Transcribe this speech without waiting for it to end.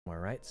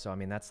somewhere, right? So I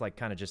mean, that's like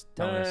kind of just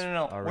telling us.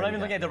 No. We're not even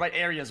looking at the right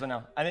areas right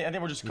now. I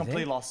think we're just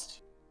completely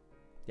lost.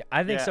 Yeah,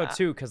 I think so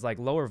too, cause like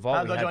lower vault.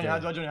 How do I join you? How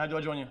do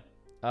I join you?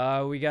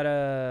 We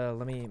gotta.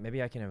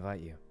 Maybe I can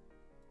invite you.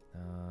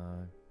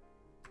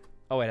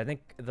 Oh wait, I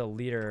think the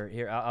leader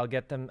here. I'll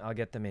get them. I'll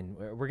get them in.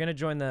 We're gonna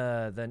join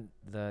the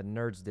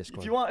nerds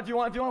Discord. If you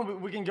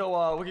want, we can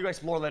go. We can go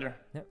explore later.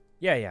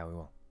 Yeah, we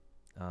will.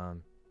 All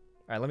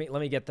right,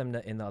 let me get them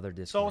in the other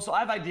Discord. So I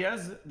have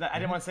ideas that I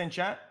didn't want to say in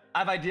chat. I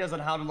have ideas on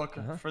how to look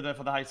for the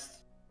heist,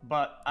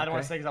 but I don't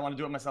want to say because I want to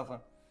do it myself.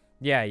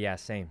 Yeah,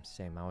 same.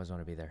 I always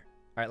want to be there.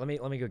 All right, let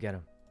me go get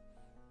them.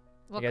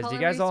 What do you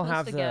guys all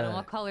have the?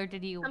 What color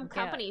did you? Some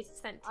companies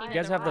sent. You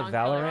guys have the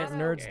Valorant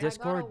nerds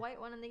Discord? I got a white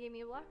one and they gave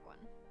me a black one.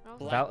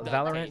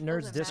 Valorant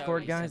nerds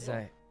Discord, guys.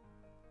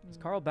 Is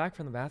Carl back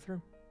from the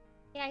bathroom?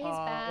 Yeah, he's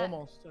back.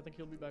 Almost. I think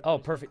he'll be back. Oh,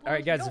 perfect. All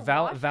right, guys.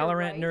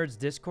 Valorant nerds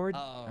Discord.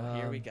 Oh,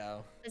 here we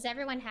go. Does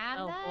everyone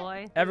have that?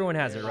 Boy. Everyone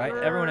has it, right?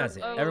 Everyone has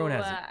it. Everyone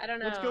has it. I don't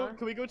know. Let's go.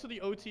 Can we go to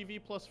the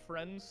OTV plus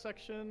friends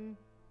section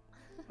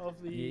of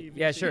the?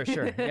 Yeah, sure.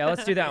 Yeah,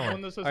 let's do that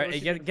one. All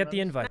right, get the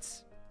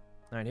invites.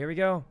 All right, here we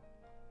go.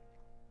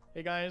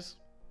 Hey guys.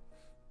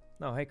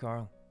 No, hey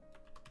Carl.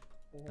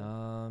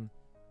 I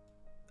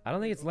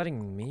don't think it's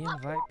letting me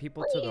invite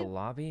people to the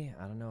lobby.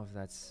 I don't know if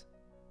that's.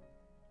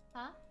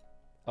 Huh?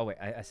 Oh wait,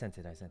 I sent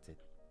it.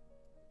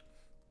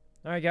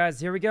 All right, guys,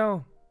 here we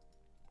go.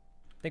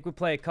 I think we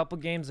play a couple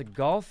games of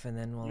golf and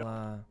then we'll.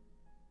 Hi,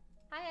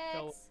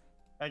 X.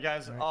 Hey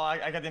guys. Right.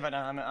 Oh, I got the invite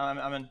now.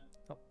 I'm in.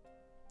 Oh,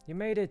 you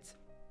made it.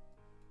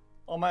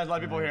 Oh my, there's a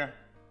lot of people here.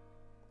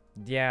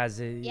 Yeah,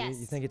 you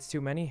think it's too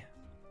many?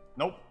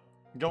 Nope.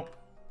 Go.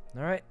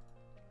 All right.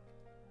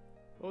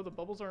 Oh, the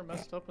bubbles are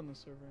messed up in the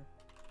server.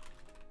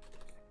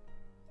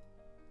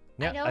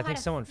 Yeah, I think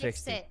someone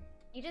fixed it.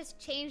 You just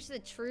change the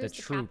trues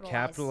to true.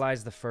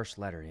 Capitalize the first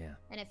letter, yeah.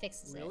 And it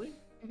fixes it. Really?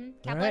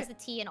 Capitalize the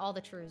T in all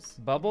the trues.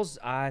 Bubbles,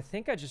 I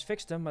think I just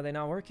fixed them. Are they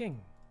not working?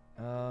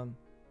 All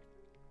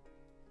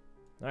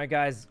right,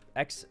 guys.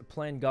 X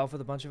playing golf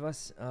with a bunch of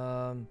us.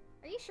 Are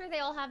you sure they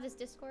all have this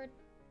Discord?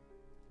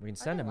 We can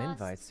send them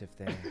invites if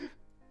they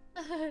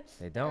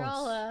they don't. They're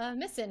all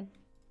missing.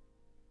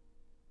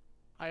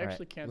 I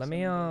actually can't. Let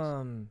me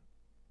I'm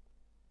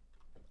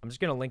just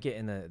gonna link it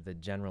in the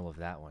general of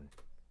that one.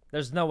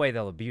 There's no way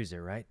they'll abuse it,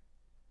 right?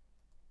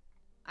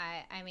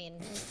 I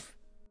mean,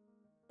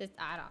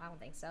 I don't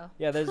think so.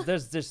 Yeah,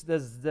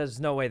 there's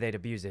no way they'd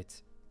abuse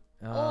it.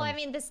 Well, I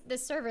mean,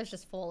 this server is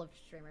just full of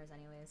streamers,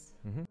 anyways.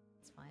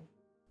 It's fine.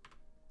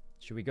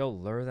 Should we go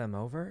lure them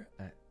over?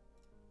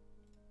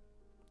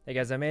 Hey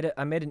guys, I made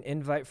an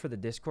invite for the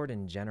Discord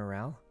in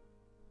general.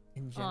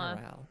 In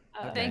general.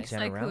 Thanks,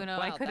 Sykkuno.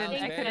 I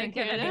couldn't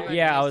get it.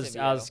 Yeah,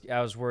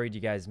 I was worried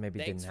you guys maybe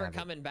didn't have it. Thanks for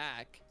coming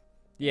back.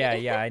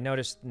 Yeah, I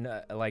noticed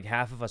like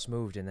half of us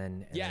moved and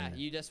then.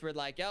 You just were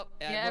like, yep.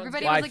 Yeah,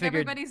 everybody was like,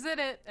 everybody's in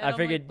it. I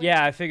figured,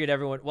 I figured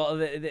everyone. Well,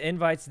 the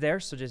invite's there,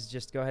 so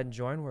just go ahead and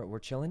join. We're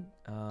chilling.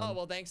 Oh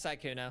well, thanks,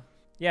 Sykkuno.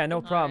 Yeah,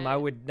 no problem. I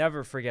would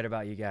never forget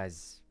about you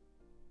guys.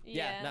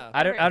 Yeah, no.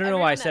 I don't know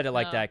why I said it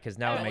like that because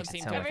now it makes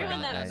it sound like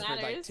that for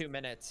like 2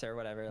 minutes or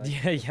whatever.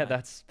 Like, yeah,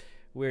 that's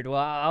weird.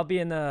 Well, I'll be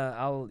in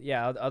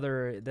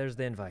the there's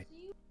the invite.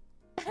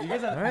 You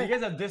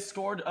guys have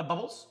Discord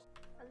Bubbles?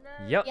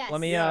 Yep. Yes. Let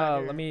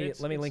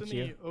me link in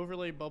you. The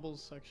overlay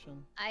bubbles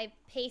section. I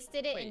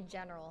pasted it in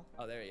general.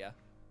 Oh, there you go.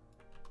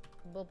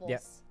 Bubbles.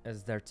 Yep,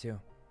 it's there too.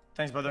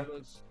 Thanks, brother.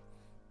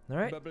 All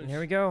right, here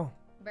we go.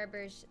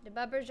 Bubbers. The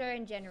bubbers are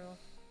in general.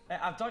 Hey,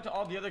 I've talked to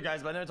all the other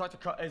guys, but I never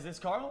talked to. Is this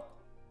Carl?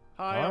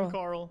 Hi, I'm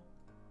Carl.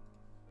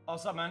 Oh,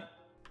 what's up, man?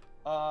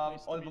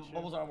 Nice the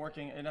bubbles aren't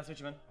working. Nice to meet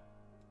you, man.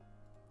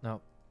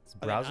 No, it's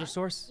browser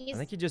source. I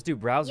think you just do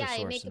browser source.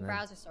 Yeah, you make a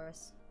browser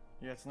source.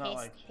 Yeah, it's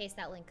not paste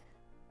that link.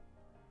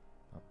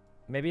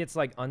 Maybe it's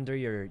like under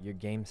your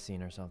game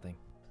scene or something.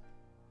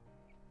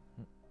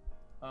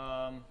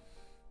 All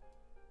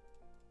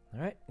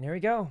right, here we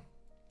go.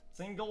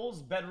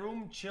 Singles,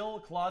 bedroom,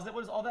 chill, closet.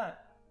 What is all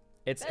that?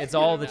 It's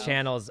all the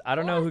channels. I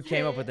don't know who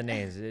came up with the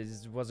names. It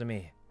just wasn't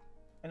me.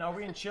 And are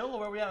we in chill or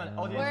where are we at?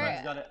 Oh, the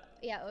friends got it.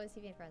 Yeah,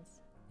 OSTV and friends.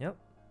 Yep.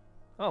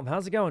 Oh,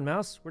 how's it going,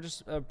 Mouse? We're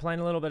just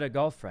playing a little bit of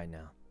golf right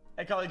now.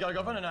 Hey, Carl, you got a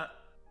girlfriend or not?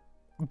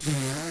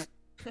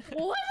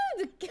 What?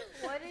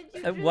 What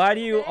did you Why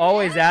do you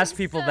always ask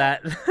people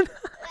that?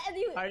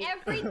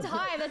 Every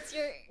time, that's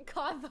your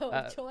combo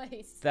of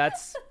choice.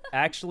 That's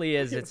actually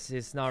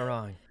it's not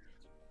wrong.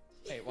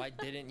 Wait, why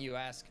didn't you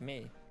ask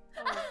me?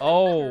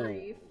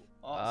 Scroll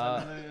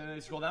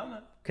down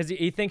then. Because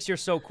he thinks you're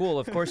so cool.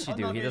 Of course you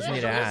do. He doesn't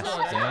need to ask.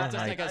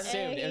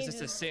 Assumed. It was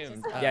just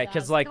assumed. Yeah,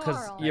 because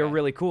you're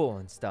really cool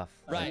and stuff.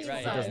 Right. He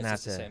doesn't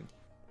have to. Assumed.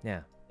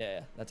 Yeah.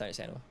 Yeah, that's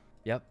understandable.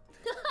 Yep.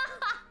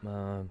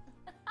 Yeah,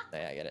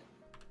 I get it.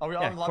 Are we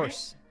all in the lobby? Of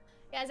course.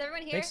 Yeah, is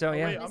everyone here? I think so,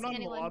 yeah. Wait, I'm not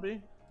in the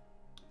lobby.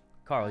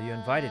 Carl, you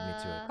invited me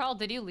to it. Carl,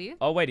 did you leave?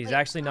 Oh wait, he's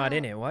actually not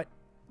in it. What?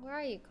 Where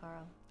are you,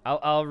 Carl?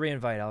 I'll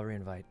reinvite. I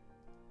didn't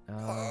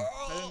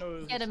know it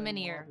was Get him in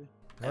here.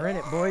 We're in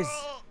it, boys.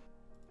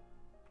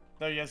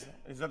 There he is.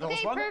 Is that the whole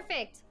squad?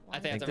 Perfect. I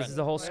think this is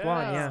the whole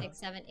squad, yeah. 6,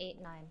 7,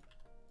 8, 9.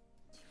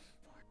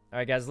 All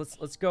right, guys,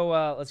 let's go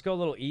a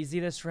little easy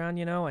this round.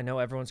 You know, I know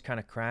everyone's kind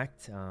of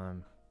cracked.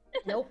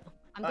 Nope.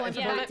 I'm going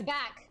back to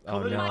back.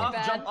 Oh no.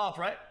 Off, jump off,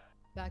 right?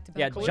 Back to back.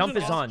 Yeah, Collision jump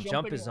is off, on. Jump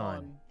jumping is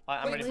on.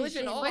 I'm ready.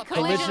 Collision off.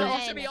 Collision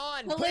should be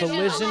on.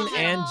 Collision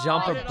and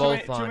jump are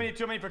both on.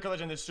 Too many for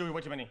collision. There's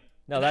way too many.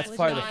 No, that's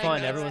part of the fun.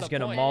 That's everyone's the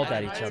gonna point. maul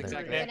at each That's other.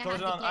 exactly Yeah,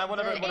 collision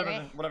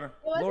on. Whatever.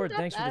 Lord,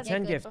 thanks for the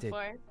 10 gifted.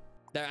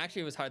 There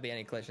actually was hardly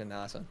any collision in the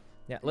last one.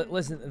 Yeah,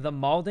 listen, the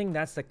malding,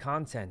 that's the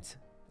content.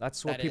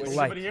 That's what That people is.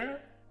 like. Somebody here?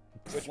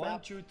 1,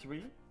 2,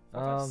 3,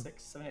 4, 5,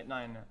 6, 7, 8,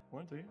 9.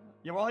 1, 2.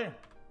 Yeah, we're all here.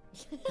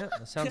 Yeah,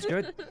 that sounds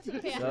good.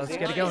 Yeah. So let's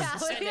get it going.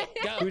 Send it.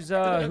 Go. Who's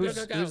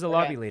Go. the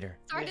lobby leader?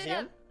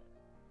 Started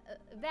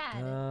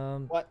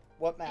bad.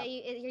 What map? Are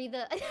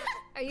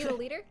you the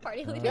leader?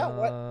 Party leader? Yeah,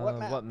 what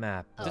map? What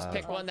map? Just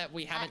pick one that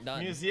we haven't done.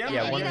 Museum?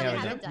 Yeah, one we we haven't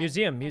haven't done.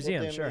 Museum,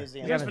 Museum, sure.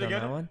 museum. We haven't That's done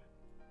pretty that one.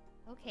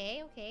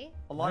 Okay.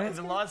 There's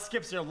a lot of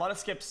skips here. A lot of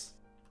skips.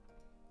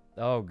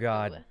 Oh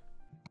god.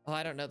 Oh,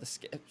 I don't know the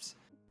skips.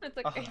 It's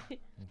okay.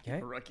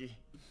 Okay. Rookie.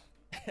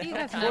 You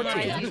guys have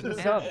 14. no idea.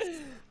 What's up?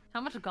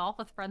 How much golf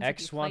with friends have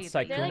X you wants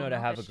played that you Sykkuno don't to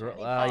know have a this girl.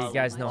 shit? You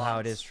guys know how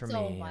it is for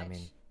me. I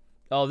mean,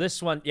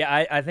 this one.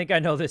 Yeah, I think I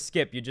know this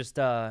skip. You just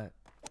kind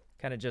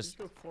of just.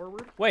 Go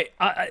forward. Wait,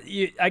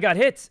 I got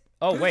hit.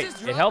 Oh wait,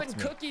 it helped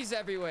me. Cookies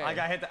everywhere. I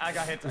got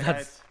hit.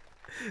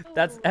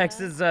 That's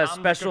X's the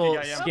special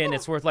cookie guy, yeah. skin.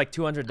 It's worth like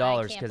 $200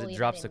 can't because it believe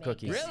drops I the didn't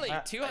make cookies.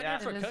 Really? 200 yeah.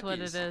 for It is cookies? what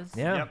it is.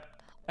 Yeah. Yep.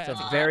 So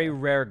it's a very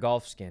rare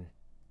golf skin.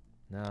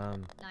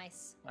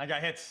 Nice. I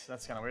got hit.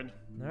 That's kind of weird.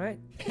 All right.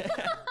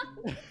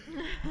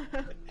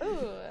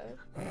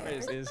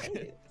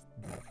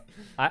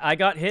 I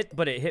got hit,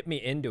 but it hit me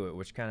into it,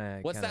 which kind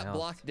of. What's that helped.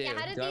 block do? Yeah,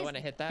 how did Do I these- want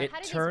to hit that? It How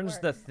do these turns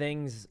work? the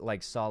things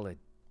like solid.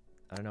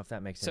 I don't know if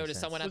that makes So any does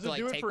sense. someone have Does to it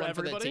do like it take for one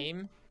for the everybody?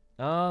 team?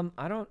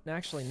 I don't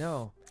actually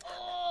know.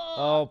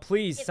 Oh,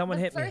 please, someone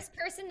hit me. The first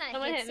person that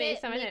Someone hits hit me,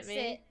 it someone makes hit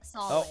me. it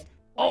solid.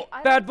 Oh,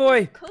 I bad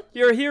boy! cookies.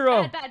 You're a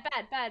hero!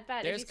 Bad.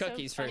 There's It'd be so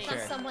cookies for funny.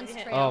 sure. Someone's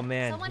trail. Oh,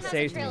 man, Someone he has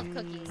saved a trail me. of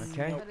cookies.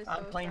 Okay. That is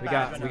I'm so playing funny.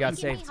 bad. we got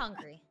Making me saved.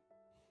 hungry.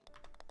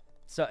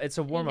 So it's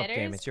a warm-up game.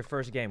 hitters? It's your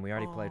first game. We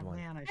already played one.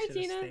 Man, I Hi, should have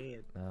Tina.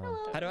 stayed.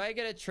 How do I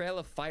get a trail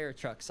of fire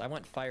trucks? I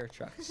want fire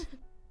trucks.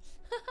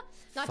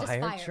 Not Fire just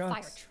fire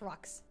trucks?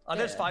 trucks. Oh,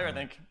 there's fire, I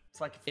think. It's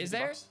like 50 Is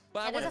there? bucks.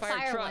 Well, I Yeah, want there's a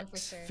fire fire one for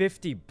trucks. sure.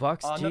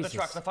 $50, Not the Jesus.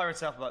 truck, the fire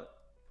itself, but.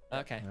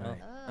 Okay. Well,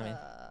 I mean,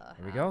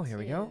 Here we go, here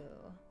we go.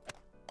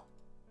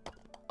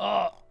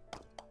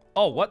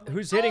 Oh, what?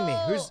 Who's hitting me?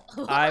 Who's?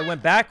 I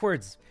went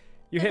backwards.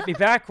 You hit me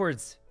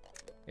backwards.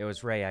 It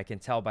was Ray. I can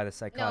tell by the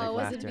psychotic No, it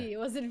laughter. wasn't me. It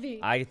wasn't me.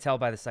 I can tell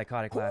by the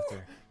psychotic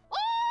laughter.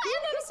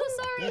 I'm so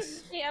sorry.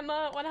 Hey,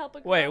 Emma, want to help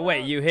a girl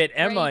Wait, out? you hit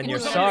Emma Ray, and you you're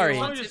can do sorry.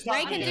 whatever she wants to-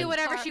 Ray can Yeah. do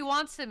whatever she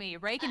wants to me.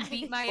 Ray can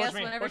beat my Push ass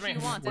me, whenever push she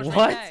me. wants. Push It's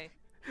me. What?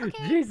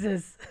 okay.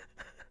 Jesus.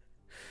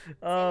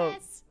 Oh.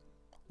 Yes.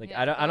 Like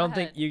Yeah, I go don't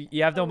think ahead.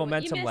 you have no Oh, you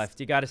momentum missed- left.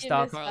 You got to you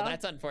stop. missed- Carl,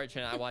 that's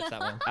unfortunate. I watched that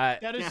one.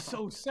 That is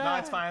so sad. No,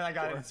 it's fine. I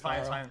got it. It's fine.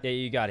 It's fine. Yeah,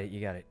 you got it. You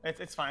got it.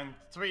 It's fine.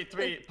 Three.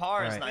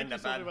 Par is Alright. not Thank you, that bad.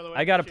 Sylvie, by the way.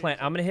 I got a Appreciate plan.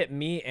 you. I'm gonna hit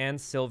me and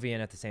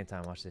Sylvian at the same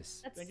time. Watch this.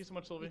 That's Thank you so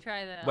much, Sylvie. You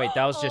try that. Wait,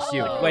 that was just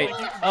you. Oh. Wait. Thank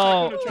you.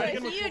 Oh. Try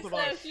again with Cute, both so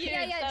of us. cute.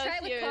 Yeah, so try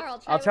it with cute.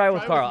 Carl. I'll try with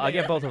Try Carl. with I'll me.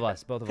 get both of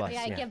us. Both of us.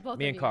 Yeah, I get both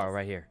Me of and you Carl guys.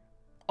 right here.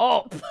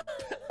 Oh.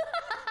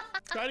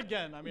 Try it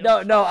again. I mean, No.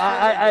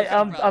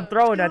 I'm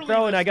throwing.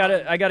 I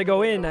gotta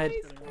go in.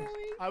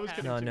 I was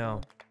kidding. No, too.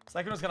 no.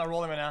 Sykkuno's gonna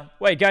roll him right now.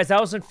 Wait, guys, I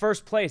was in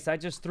first place. I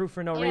just threw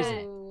for no reason.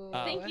 Oh.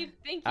 Thank you. I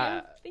Thank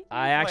you.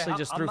 actually Wait,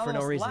 just I'm threw for no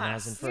almost reason. I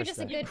was in last. You're first. just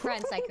a then. good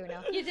friend,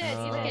 Sykkuno. You did.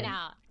 You're You looking did.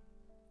 out.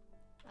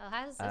 Oh,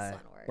 how does this one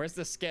work? Where's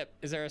the skip?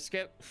 Is there a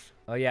skip?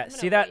 Oh yeah. gonna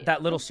See that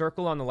wait. little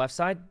circle on the left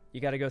side? You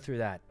got to go through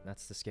that.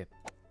 That's the skip.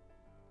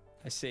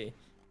 I see.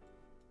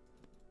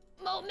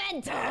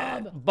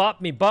 Momentum!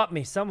 Bop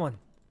me, someone.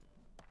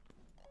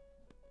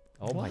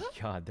 Oh my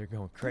God, they're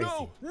going crazy.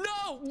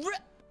 No!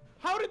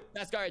 How did?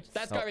 That's garbage.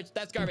 That's Oh. garbage.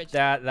 That's garbage.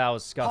 That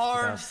was scuffed. That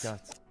was Cars.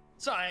 scuffed.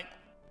 Sorry.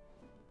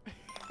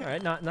 All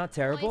right, not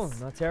terrible. Nice.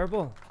 Not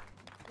terrible.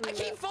 I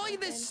keep falling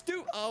this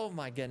Oh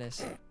my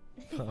goodness.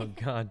 Oh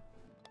God.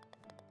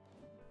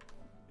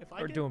 If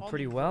I We're get doing on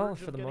pretty the well verge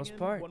for of the getting most in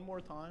part. One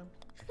more time.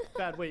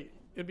 Bad. Wait.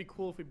 It'd be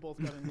cool if we both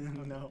got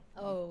in. No.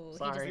 Oh,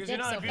 Sorry. he Because just you're dipped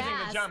not so abusing the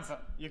fast.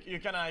 jump. You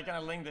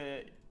kinda link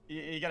the.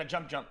 You gotta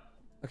jump.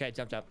 Okay,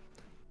 jump. No.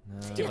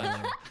 Too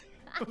much.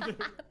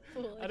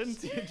 I didn't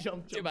see a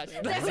jump. Too much.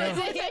 That's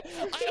it.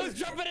 I was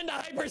jumping into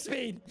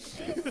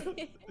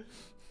hyperspeed.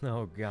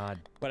 Oh God.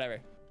 Whatever.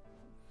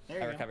 There I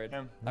you go. recovered.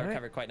 Yeah. I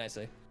recovered quite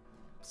nicely.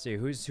 Let's see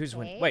who's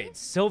win. Okay. Wait,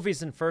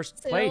 Sylvie's in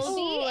first place.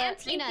 Sylvie and thank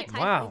Tina you. tied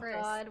Wow. for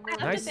first. God, I have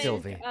Nice, to think,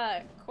 Sylvie.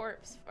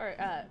 Corpse or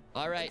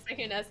All right.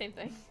 Sykkuno, same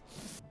thing.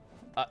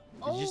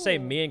 Did you say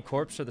Oh. me and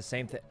Corpse are the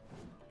same thing?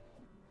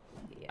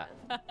 Yeah.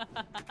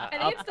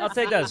 I'll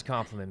take that as a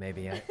compliment,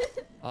 maybe. Yeah.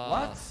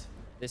 What?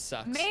 This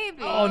sucks.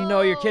 Maybe. Oh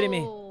no, you're kidding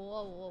me.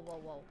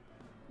 Whoa.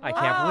 I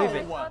can't believe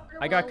it. Whoa.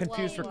 I got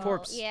confused for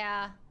Corpse.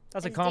 Yeah.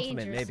 That's a it's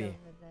compliment, dangerous maybe.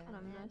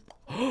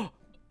 over there.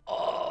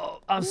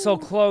 Oh, I'm so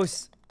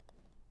close.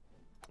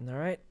 All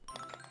right.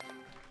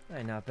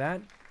 Hey, not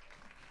bad.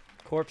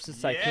 Corpse of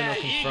Sykkuno Yeah,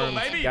 eagle, confirmed.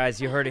 baby.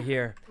 Guys, you heard it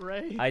here.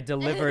 Ray. I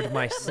delivered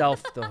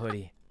myself the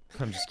hoodie.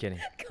 I'm just kidding.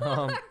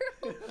 All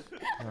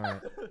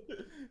right.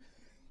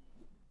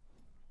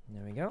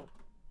 There we go.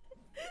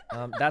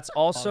 That's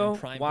also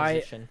prime why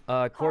position.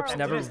 Corpse Carl,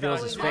 never This reveals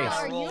guy his is face.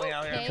 Are you rolling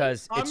out here. okay?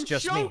 Because it's I'm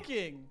just me.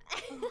 joking.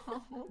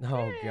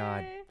 Oh,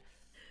 God.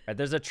 Alright,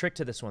 there's a trick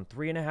to this one.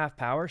 3.5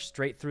 power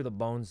straight through the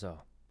bones,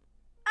 though.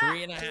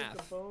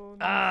 3.5.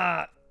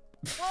 Ah!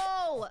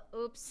 Whoa!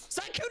 Oops.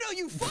 Sykkuno,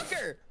 you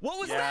fucker! What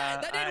was Yeah,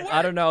 that? That didn't work.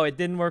 I don't know. It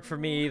didn't work for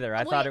me either.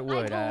 I thought it Wait,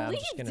 I would. I'm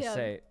just believed gonna him.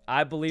 say.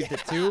 I believed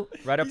it too,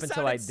 right up He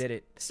until I sounded did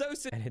it. So And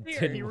sincere. it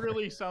didn't He work.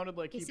 really sounded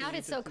like He he sounded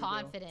believed so it too, though.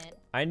 confident.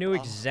 I knew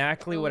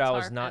exactly Roll what I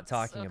was tar not pits,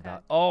 talking okay.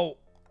 about. Oh,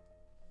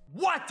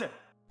 What?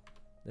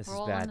 this is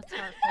Roll in bad. the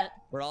tar pit.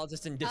 We're all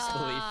just in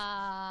disbelief.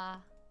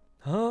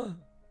 Huh?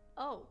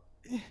 Oh.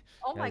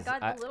 Oh my Guys,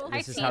 god, the little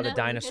this is Hi, how the Tina.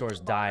 dinosaurs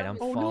died. I'm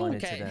Oh, no. falling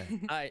into Okay. the.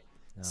 All right.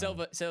 No.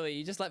 Silva,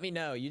 you just let me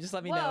know. You just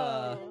let me know.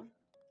 Whoa.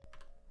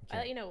 I Okay.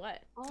 let you know what.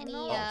 Oh, Any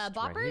no. right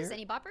boppers? here.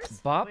 Any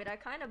boppers? Bop? Wait, I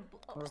kind of.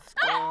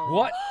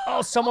 What?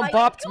 Oh, someone my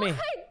bopped me.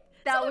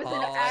 That was an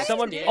Oh, accident.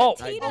 Someone- did. oh.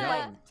 I Oh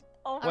my- did.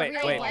 Oh my Wait,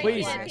 real wait, one.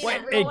 please. Yeah, Wait,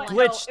 a it real one.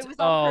 glitched. No, it was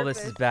on Oh, this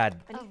is purpose.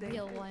 bad. A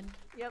real one.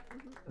 Yep.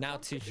 Now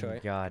too Oh,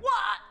 short. God. What?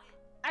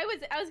 I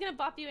was gonna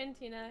bop you in,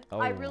 Tina. Oh.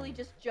 I really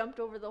just jumped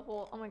over the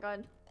hole. Oh my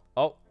god.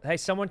 Oh, hey,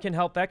 someone can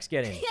help X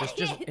get in.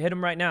 Just hit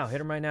him right now.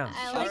 Hit him right now.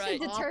 I All like right.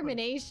 the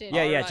determination.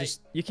 Yeah, yeah. Alright.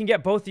 Just you can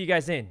get both of you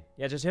guys in.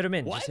 Yeah, just hit him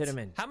in. What? Just hit him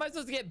in. How am I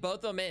supposed to get both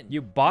of them in?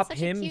 You bop Such a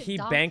him, cute he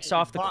donkey. banks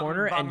off the Bop-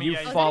 corner, bop and me, you yeah,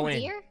 Oh, is fall that a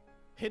in. deer?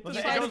 Hit the It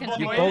guys side. goes can both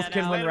You ways. both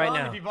can win Later right on,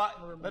 now. if you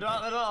later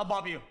on, I'll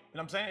bob you. You know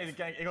what I'm saying?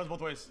 It goes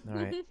both ways. All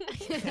right.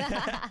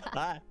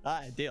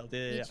 Deal.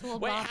 Mutual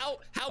Wait, bop.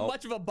 how Oh.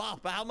 much of a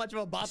bop? How much of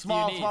a bop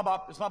Small, do you need? small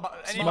bop, small bop.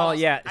 Any Small, bop.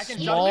 yeah, I can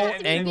You small jump have to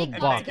in be angled big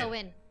and bop. to go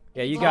in.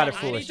 Yeah, you Big got it,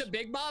 bop. I need foolish. the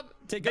big bob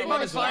to Big go bop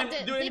in is as well. fine.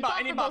 Big Do any bop bop,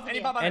 for any both bop, of any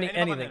you. bop. Any, any bop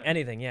anything, in.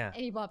 anything, yeah.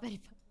 Any bop, any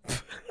bop.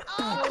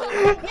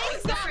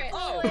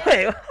 Oh,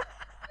 Wait.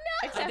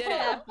 Except did for it.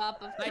 that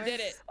bop, of I course. did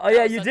it. Oh yeah,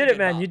 That was you such did a it, good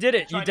man. bop. You did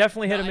it. You Tried it.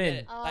 definitely hit No, him I in. did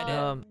it. I did.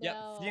 Oh, Yep.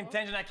 no. The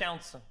intention that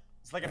counts.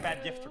 It's like a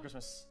bad gift for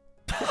Christmas.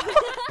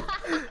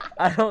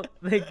 I don't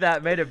think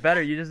that made it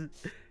better. You just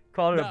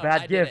called it No, a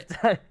bad I did gift.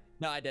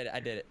 No, I did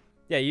it.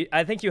 Yeah,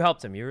 I think you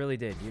helped him. You really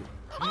did.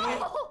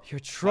 Oh! You're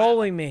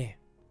trolling me.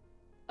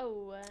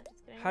 Oh,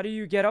 just kidding. How do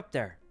you get up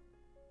there?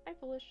 I'm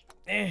foolish.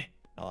 Eh.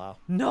 Oh wow.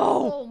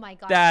 No. Oh my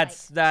god.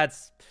 That's Mike.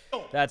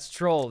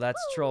 troll. That's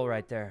troll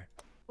right there.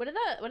 What do the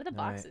Alright.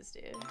 boxes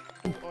do?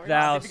 Or-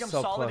 That They was become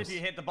so solid close. if you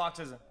hit the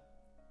boxes.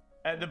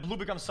 The blue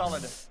becomes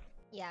solid.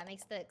 Yeah, it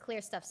makes the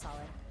clear stuff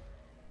solid.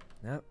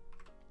 Nope.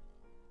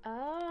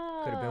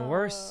 Oh. Could have been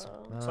worse.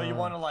 So you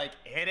want to like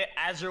hit it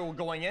as you're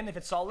going in if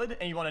it's solid,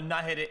 and you want to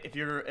not hit it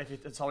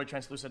if it's already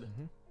translucent.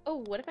 Oh,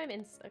 what if I'm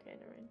in? Okay,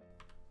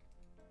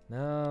 never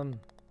mind.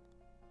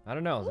 I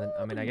don't know. Then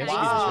I mean, I guess Ooh, you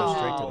could just go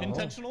straight to wow. the hole.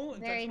 Intentional?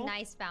 Very Intentional?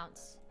 nice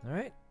bounce. All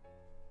right.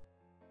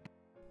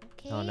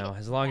 Okay. Oh no,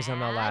 as long as I'm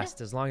not bad.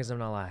 last. As long as I'm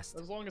not last.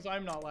 As long as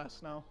I'm not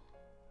last now.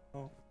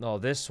 No,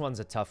 this one's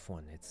a tough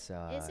one. It's Is it?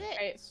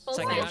 Alright, full It's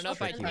like, I switch. don't know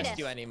if I tricky. trust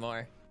you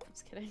anymore. I'm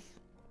just kidding.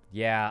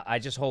 Yeah, I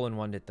just hole in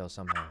one it though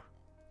somehow.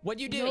 What'd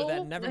you do No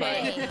then? Never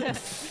way. mind. Ah,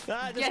 just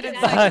Get it, kidding.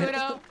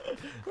 Sykkuno.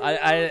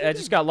 I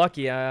just got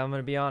lucky. I'm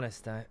gonna be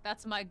honest.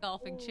 That's my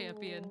golfing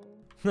champion.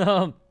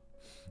 I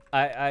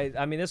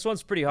mean this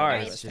one's pretty hard.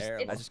 Alright. It's just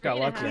Terrible. I just got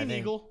lucky. I Clean think.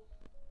 eagle.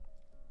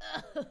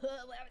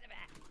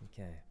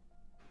 Okay.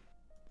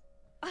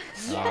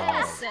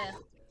 Yes.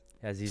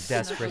 As he's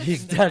desperate.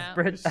 He's Pushing them out.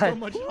 desperate. So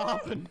much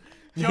hopping.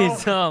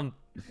 He's All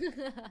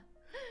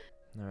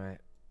right.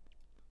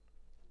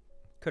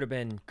 Could have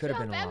been a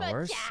lot Emma,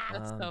 worse. yeah.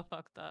 That's so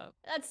fucked up.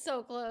 That's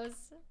so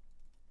close.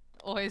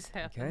 Always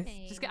happens.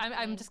 Okay.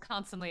 I'm just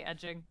constantly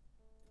edging.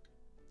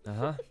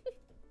 Uh-huh.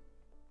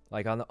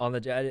 Like on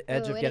the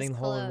edge Ooh, of it getting is the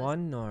hole in close.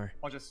 one, or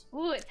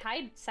Ooh, it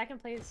tied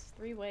second place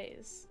 3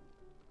 ways.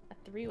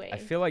 A 3-way. I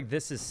feel like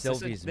this is This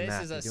Sylvie's is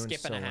map. a You're doing skip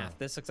so and a well. half.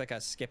 This looks like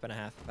a skip and a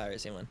half if I ever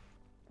seen one.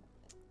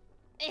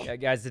 Yeah,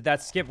 guys, did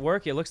that skip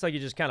work? It looks like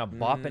you're just kind of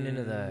bopping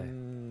into the.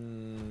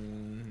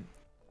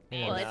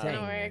 Well, it's thing.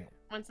 gonna work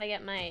once I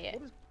get my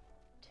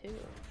 2.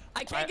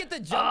 I can't get the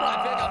jump.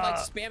 I feel like I'm like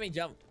spamming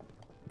jump.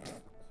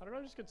 How did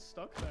I just get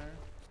stuck there?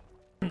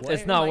 Where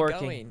It's not am I working.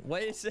 going?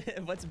 What is it?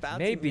 What's bouncing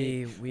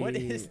Maybe me? What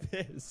we- is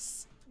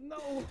this?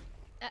 No.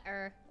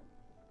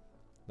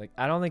 Like,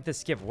 I don't think the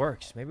skip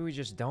works. Maybe we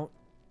just don't.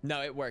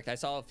 No, it worked. I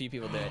saw a few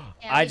people do it.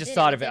 Yeah, I we just did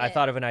thought we of it. did I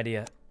thought of an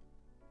idea,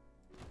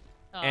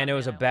 Oh, and it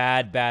was a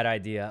man, bad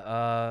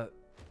idea.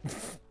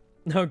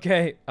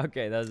 Okay,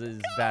 that was a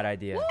bad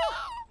idea.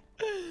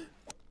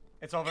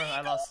 It's over.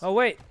 I lost. Oh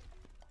wait.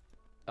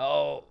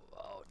 Oh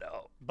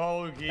no.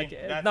 Bogey. Okay,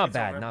 That's- not it's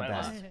bad, over. not I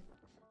bad. lost.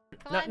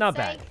 Come Not- on, not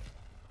Psych. bad.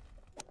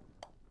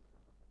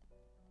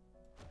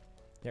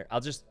 Here,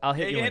 I'll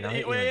hit you in. I'll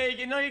hit you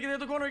in. No, you can hit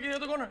the corner. You can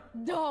hit the corner.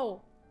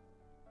 No.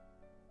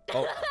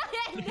 Oh.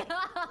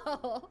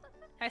 No.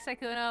 Hi,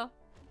 Sykkuno.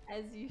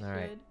 As you All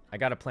right. should. I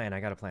got a plan.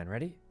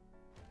 Ready?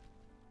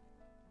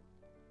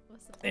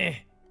 What's the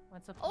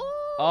What's up?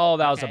 Oh. Oh,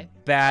 that was Okay. a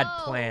bad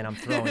Oh. plan. I'm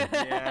throwing.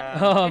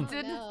 Yeah. It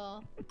didn't.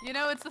 No. You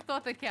know, it's the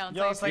thought that counts.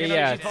 Yo, it's like Yeah,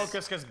 another it's-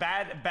 focus because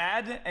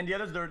bad, and the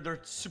others they're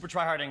super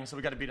tryharding, so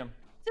we gotta beat them.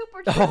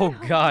 Super Oh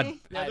God.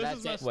 Yeah, this that's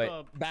is it. messed Wait.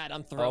 up. Bad.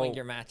 I'm throwing Oh.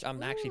 your match.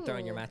 I'm actually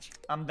throwing your Ooh. match.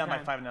 I'm down by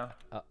 5 now.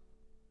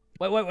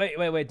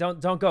 Wait. Don't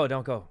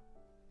go.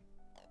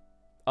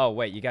 Oh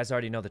wait, you guys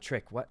already know the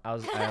trick. What? I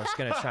was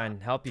gonna try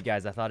and help you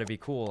guys. I thought it'd be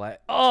cool.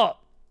 Oh.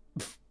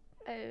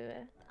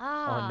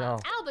 Ah, no.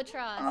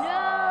 albatross.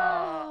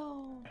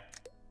 No.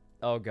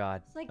 Oh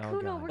God. It's like Oh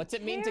Kuno, God. we're What's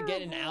it mean to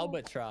get an terrible.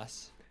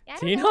 albatross? Yeah, I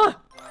don't know.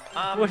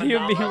 Tina? What do you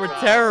mean we're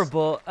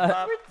terrible?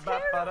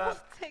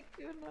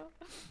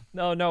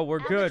 No, we're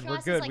good. We're Albatross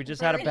is good. like We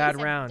just had a bird. bad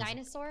Is it round.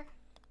 Dinosaur?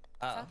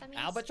 what that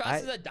means?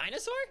 Albatross is a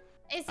dinosaur?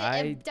 Is it I-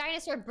 a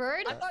dinosaur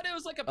bird? I thought it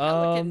was like a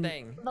pelican Um,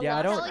 thing. Yeah,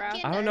 I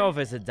Pelican don't know if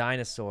it's a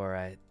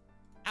dinosaur.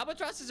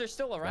 Albatrosses are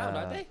still around,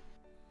 aren't they?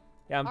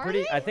 Yeah, I'm Are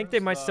pretty. they? I think they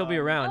might still be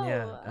around.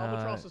 Yeah. Oh,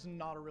 Albatross is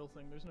not a real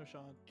thing. There's no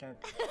shot. Can't.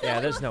 Yeah,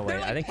 there's no way.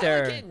 They're I like think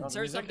they're. pelicans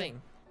or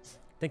something. I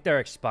think they're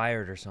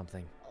expired or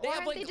something. They Or have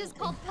aren't like they just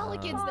called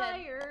pelicans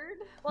then? Well,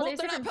 Well, there's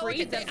they're not different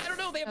pelicans. breeds. I don't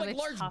know. They have Oh, like they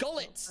large tough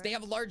gullets. over. They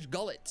have large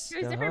gullets.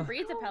 There's Uh-huh. different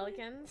breeds of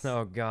pelicans.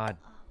 Oh God.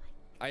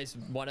 Is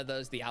one of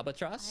those the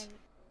albatross?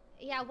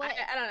 Yeah, what?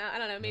 I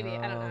don't know. Maybe I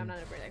don't know. I'm Um,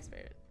 not a bird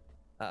expert.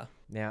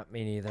 Yeah,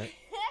 me neither.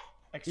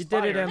 Expired. You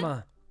did it,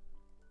 Emma.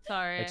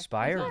 Sorry.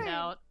 Expired? I zoned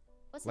out.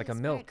 What's Like a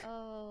expired? milk.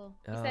 Oh,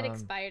 You said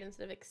expired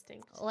instead of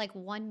extinct. like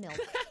one milk.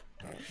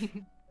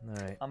 All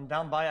right. I'm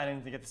down by. I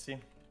didn't get to see.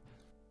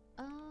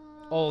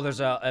 Oh, there's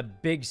a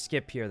big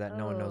skip here that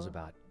no one knows Oh.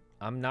 about.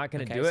 I'm not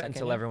gonna Okay, do it second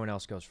until one. everyone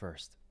else goes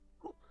first.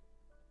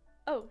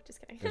 Oh, just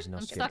kidding. There's no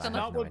I'm skip. stuck I on have the-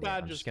 no Not with idea.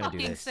 bad, I'm just just gonna do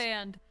Fucking this.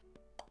 sand.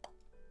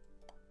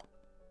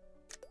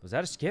 Was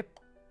that a skip?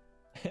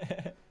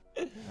 I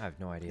have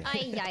no idea.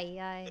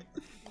 Ay.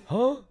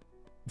 Huh?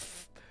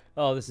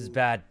 Oh, this is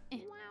bad.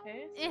 Okay,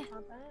 Eh. so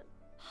not that.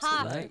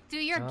 Hop. Right. Do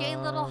your gay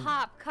little Um,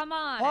 hop. Come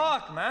on.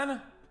 Fuck,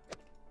 man.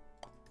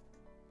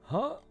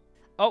 Huh?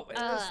 Oh,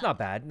 it's not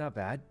bad. Not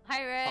bad.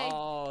 Hi, Ray.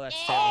 Oh, that's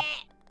Eh. terrible.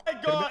 I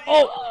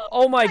got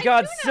Oh my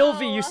God,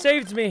 Sylvie, you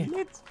saved me.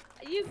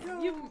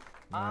 You.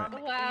 I'm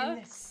Wow.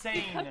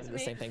 insane. It's the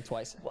same thing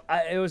twice.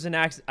 It was an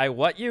accident. I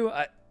what you?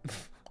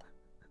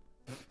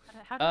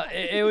 How did I-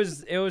 It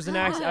was an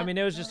accident. I mean,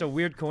 it was just a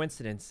weird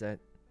coincidence that.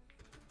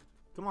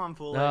 Come on,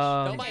 foolish.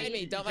 Don't mind me.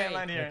 You Don't can't mind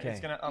land me. here. Okay. It's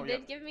gonna. Oh You yeah.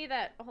 did give me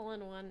that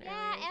hole-in-one.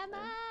 Yeah, earlier,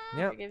 Emma. so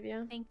Yep. Forgive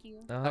you. Thank you.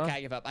 Uh-huh. Okay,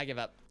 I give up. I give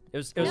up. It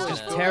was No,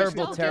 just Foolish,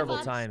 terrible, don't give terrible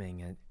up.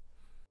 timing.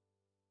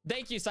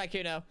 Thank you,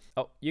 Sykkuno.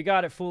 Oh, you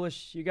got it,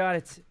 foolish. You got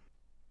it.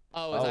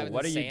 Oh, was I with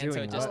what the are you sand, so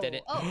doing? it just What? did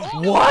it.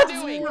 What?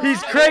 Doing?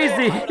 He's I know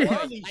crazy. what I'm doing.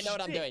 Holy I know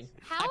what I'm shit. doing.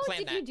 How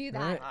planned did you that.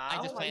 do Alright. that?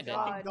 I just planned it.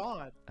 Oh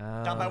God.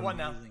 Down by 1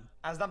 now. Amazing.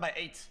 I was down by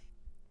 8.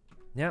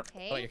 Yep.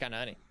 Okay. Oh, you're kind of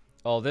honey.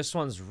 Oh, this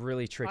one's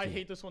really tricky. I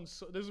hate this one.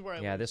 So, this is where I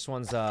Yeah, live. this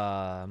one's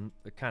kind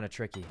of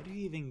tricky. How do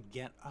you even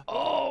get up?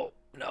 Oh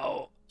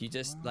no. You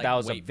just like That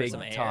was a wait big for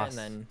some air toss. and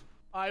then.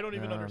 I don't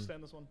even Um,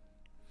 understand this one.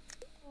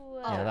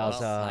 Yeah, that was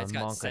well, I a just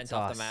got Monka sent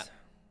off the toss.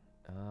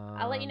 map.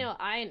 I'll let you know.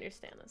 I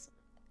understand this.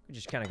 We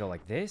just kind of go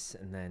like this,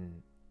 and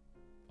then.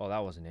 Oh, that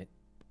wasn't it.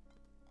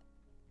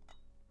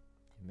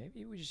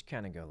 Maybe we just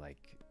kind of go like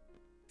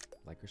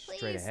we're straight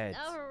Please, ahead.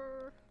 no.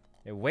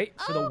 And wait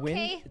for the wind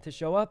Okay. to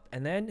show up,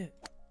 and then.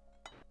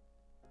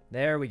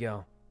 There we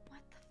go.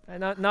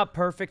 Not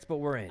perfect, but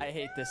we're in. I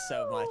hate this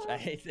so much. I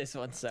hate this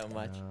one so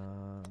much.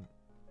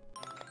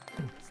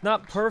 It's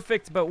not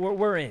perfect, but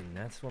we're in.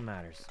 That's what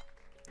matters.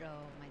 Oh,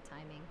 my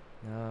timing.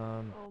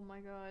 Oh my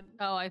god.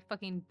 Oh, I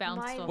fucking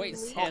bounced My off. Wait, the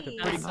so- top. Pretty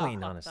That's clean,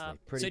 fucked honestly. up.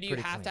 Pretty. So do you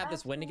pretty have clean. to have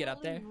this win to get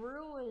up there?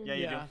 Yeah,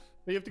 you do.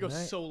 But you have to go Right.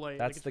 so late.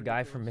 That's like, the it's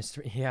guy from ridiculous.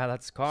 Mystery. Yeah,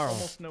 that's Carl.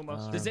 Almost no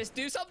mustard. Does this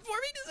do something for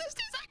me? Does this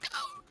do something?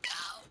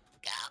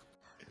 Go.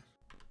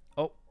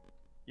 Oh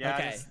Yeah.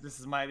 Okay. This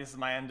is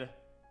my end.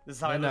 This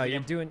is how I no,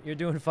 live the you're game.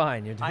 doing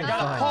fine. You're doing I got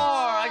fine. a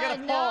par. I got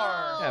a No.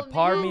 par. Yeah, Oh,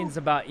 par man. means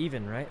about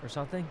even, right, or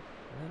something?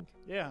 I think.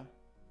 Yeah.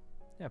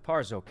 Yeah,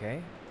 par's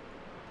okay.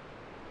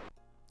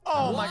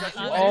 Oh my gosh.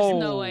 There's Oh,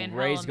 no way in hell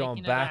Ray's I'm going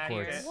making it back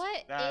backwards. here.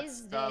 What That's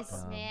is tough.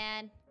 this,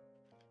 man?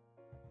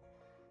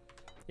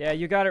 Yeah,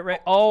 you got it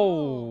right.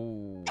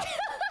 Oh.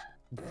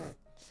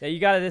 Yeah, you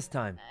got it this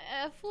time.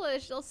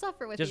 Foolish, they'll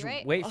suffer with Just you,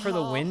 right? wait for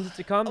the Oh. wind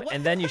to come, What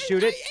and the then you heck?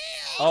 shoot it.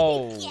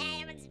 Oh.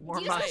 More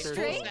Do you use mustard.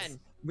 strings? Then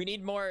we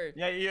need more.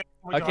 Yeah, you.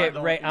 Okay,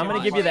 Ray, I'm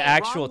gonna give you the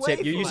actual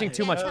tip. You're using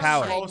too much Slow,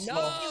 power.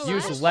 slow.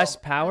 Use less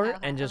power Okay,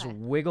 and just okay.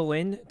 wiggle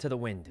in to the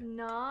wind.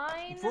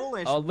 9.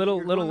 Foolish. A little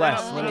You're less, going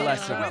less, down. little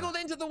less. Yeah. Wiggled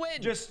into the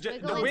wind. Just Wiggle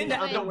the into wind. the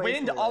The wind.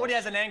 wind Foolish. already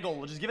has an angle.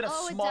 We'll just give it a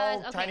Oh, it small,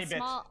 does. Okay, tiny bit.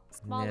 small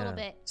Yeah. little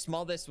bit.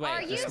 Small this way. Are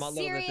a you small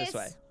little bit this way.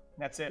 serious?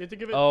 That's You it. have to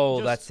give it. Oh,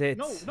 just- that's it.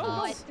 No, no. Oh,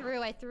 no. I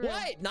threw.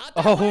 What? Not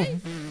that Oh. way?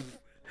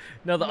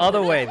 No, the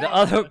other way. The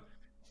other.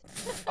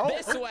 Oh,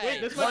 This way.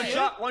 Wait, this one way.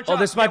 shot. One shot. Oh,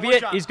 this might Yeah, be one it.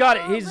 shot. He's got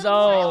it. He's. a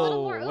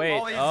little more. Oh, wait.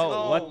 Oh, he's-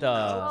 Oh, what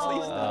the? no.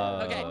 Please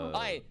don't. Okay,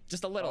 alright,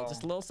 just a little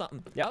little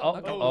something. Yeah,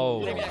 okay. oh.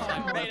 Maybe next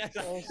time. Oh. Maybe next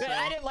time.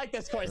 I didn't like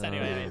this course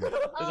anyway. Oh,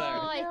 It's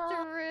alright.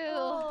 I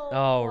threw.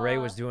 Oh, Ray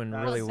was doing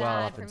That really was well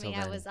Bad up for until me.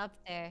 I then. was up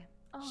there.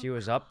 She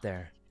was up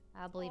there.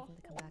 I'll believe him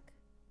to come back.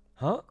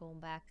 Huh? Going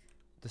back.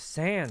 The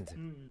sand.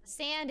 Mm.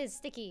 Sand is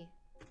sticky.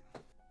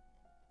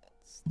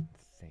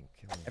 just think.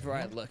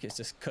 Everywhere I look, it's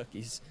just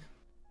cookies.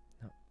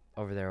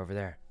 Over there, over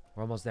there.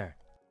 We're almost there.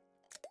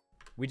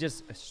 We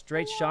just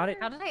straight shot it.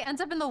 How did I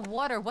end up in the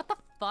water? What the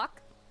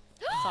fuck?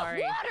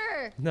 Sorry.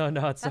 Water! No,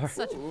 it's That's alright.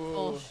 such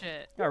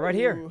bullshit. Yeah, right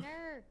here.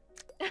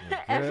 Nerd.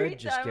 Every Good,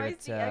 just time give I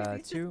it, see X,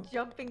 he's two. just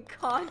jumping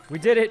con. We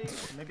did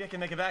it. Maybe I can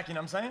make it back, you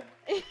know what I'm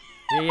saying?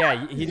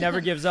 Yeah, he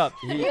never gives up.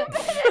 He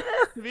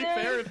To be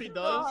fair, if he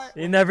does,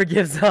 never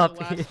gives up.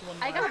 the last one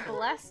I back. got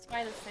blessed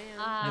by the sand.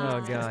 Oh,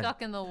 I'm God.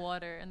 stuck in the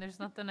water, and there's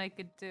nothing I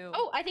could do.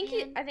 Oh, I think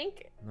All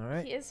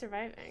right. he is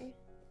surviving.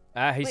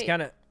 He's Wait.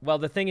 kind of. Well,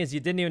 the thing is, you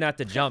didn't even have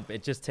to jump.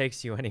 It just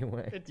takes you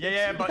anyway. It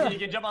Yeah, takes- but you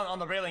can jump on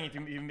the railing if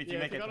you yeah, make if you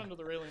it. got under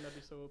the railing, that'd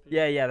be so OP.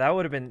 Yeah, that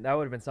would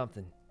have been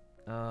something.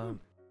 I'm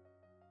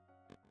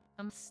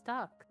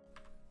stuck.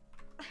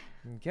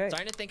 Okay.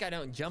 Starting to think I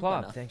don't jump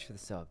Claude, enough. thanks for the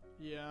sub.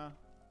 Yeah.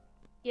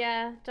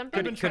 Yeah, jumping.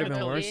 I've been Could have trying been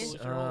to worse. tell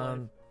people your whole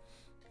life.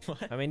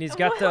 What? I mean, he's What?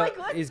 got the Like,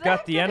 what's he's got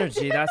that the gonna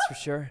energy, do? that's for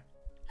sure.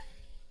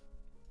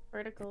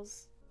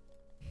 Verticals.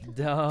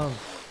 Dumb.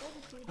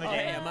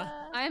 Okay.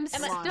 Emma. I'm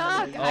Come on,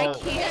 stuck. Emma. I Oh.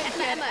 can't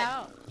get Emma.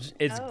 out.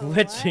 It's Oh,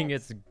 glitching. what?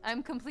 It's.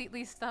 I'm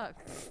completely stuck.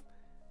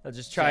 I'll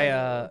just try.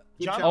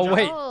 Jump, Oh jump.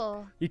 wait,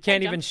 Oh. you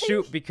can't I even jumped.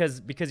 shoot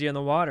because you're in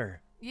the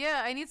water.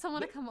 Yeah, I need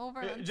someone to come over.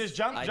 and Just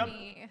jump, save jump.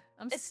 me.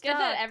 I'm It's stuck. good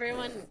that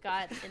everyone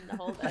got in the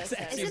hole though. That's so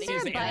actually Isn't it there a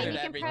using button it you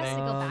and can press to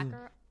go back? everything.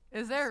 Or...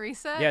 Is there a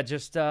reset? Yeah,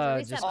 just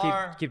reset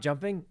R. keep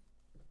jumping.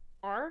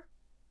 R.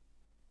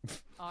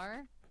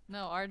 R?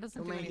 No, R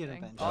doesn't You'll do make it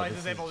anything. eventually. Oh, this it's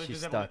is- disabled. It's she's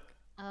disabled. stuck.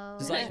 Oh.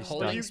 Just like She's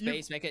holding stuck. You-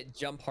 space, make it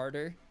jump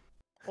harder.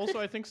 Also,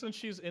 I think since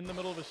she's in the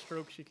middle of a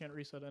stroke, she can't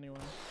reset anyway.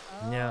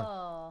 Yeah.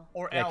 Oh.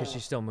 Or Yeah, L. because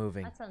she's still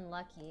moving. That's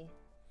unlucky.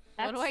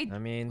 What do I I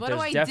mean, What do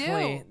there's I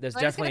definitely do? there's Do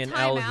I just definitely get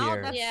an a L timeout?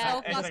 here. That's Yeah, so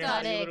it's fucked like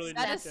up. you literally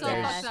That just is get so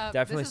it. fucked up.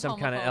 Definitely This is some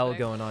kind of L homophobic.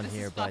 going on This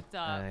here, is but fucked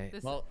up.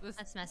 This, Well, this,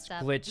 That's messed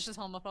up. glitched. this is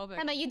homophobic.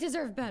 Emma, you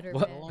deserve better.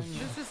 What? bitch.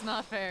 This is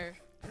not fair.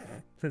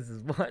 This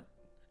is what?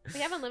 We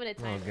have unlimited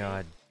Oh time. right?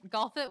 God.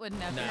 Golf it would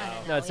never. No.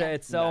 No, it's yeah.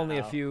 it's only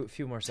a No.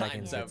 few more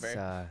seconds. Time's It's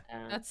over.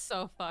 That's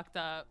so fucked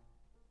up.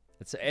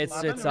 it's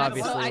Well, it's so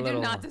obviously So a I do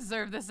little. not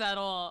deserve this at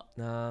all.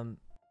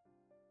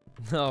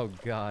 Oh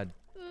God.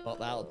 Well,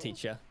 that'll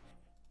teach you.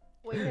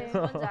 Wait, this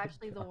one's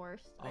actually the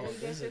worst. I know Oh, you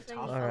this guys is are a saying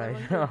tough the one. other Alright.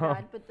 ones are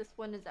bad, but this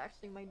one is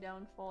actually my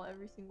downfall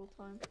every single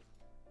time.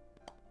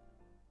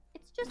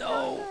 It's just No.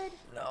 so good.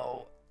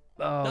 No.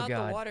 Oh Not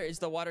God. the water. Is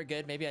the water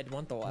good? Maybe I'd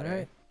want the water.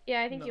 Alright.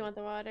 Yeah, I think you want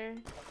the water.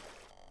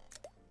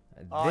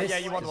 Oh, This yeah,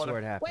 you want is water.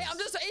 where it happens.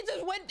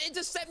 Wait, it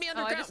just set me I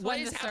underground. just What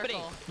went is in a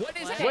happening? circle. What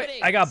is What? happening?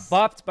 Wait, I got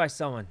bopped by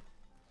someone.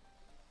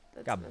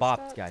 That's Got messed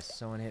bopped, up. guys.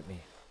 Someone hit me.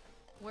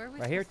 Where are we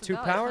Right here, supposed to 2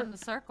 go? I power? went in the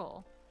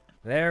circle.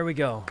 There we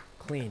go.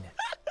 Clean.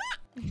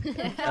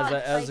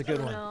 That was a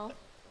good one. Sykkuno.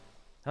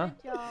 Huh?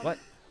 Good job. What?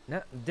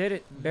 No, did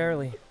it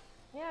barely.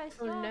 Yeah, I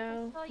saw, Oh I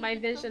no, saw you my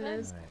did so vision good.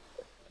 is. Alright.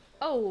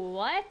 Oh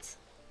what?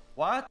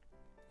 What?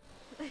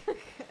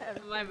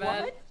 My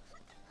bad.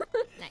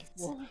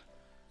 Nice.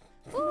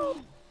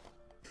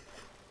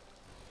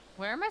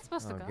 Where am I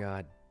supposed to Oh go?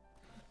 God.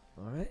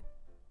 All right.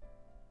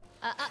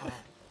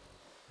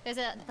 There's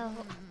a the.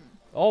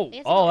 Oh,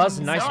 It's oh, that was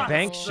a nuts. nice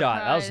bank Surprise, shot.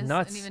 That was Didn't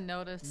nuts. even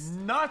notice.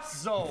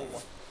 Nutso.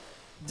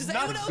 Does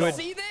anyone else Good.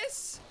 see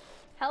this?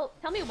 Tell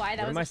me why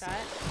that What was a am I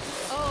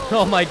shot.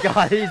 Oh my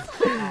God, he's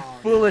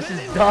foolish.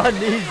 Is done.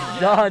 He's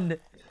done.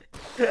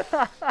 This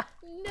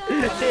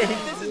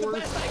is the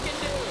best I can do.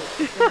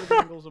 Favorite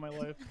angles of my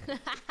life.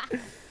 He's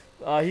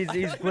I don't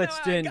know glitched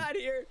how I in. got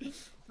here.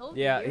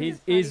 Yeah, he's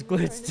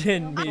glitched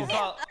in. He's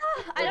I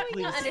don't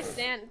even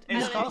understand. I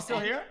Is don't Carl still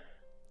understand. here?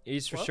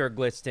 he's for sure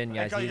glitched in,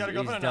 guys. Carl, you He's gotta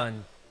go for it now.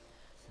 done.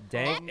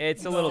 Dank.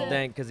 It's a little no.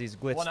 dank because he's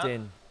One glitched up.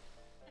 in.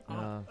 I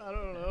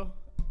don't know.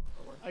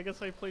 I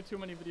guess I play too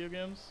many video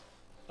games.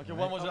 Okay,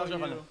 when was How your last about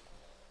girlfriend? you?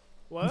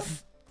 What?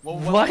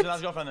 When What? was your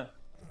last girlfriend?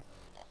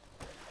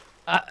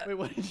 Wait,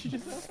 what did you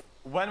just say?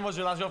 When was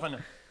your last girlfriend?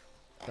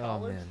 Oh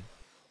man.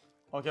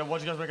 Okay,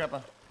 what'd you guys break up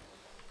on?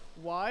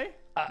 Why?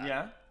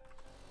 Yeah?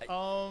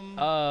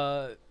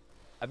 I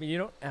mean, you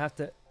don't have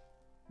to.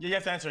 Yeah, you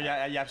have to answer.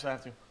 Yeah, you absolutely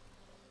have to.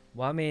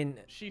 Well, I mean,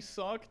 She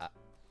sucked.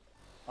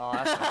 Oh,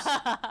 that's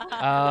nice.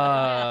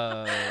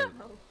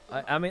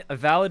 I mean, a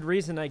valid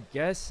reason, I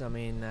guess. I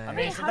mean, I mean,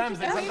 Wait, how'd sometimes,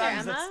 you get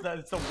here, sometimes Emma?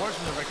 it's the worst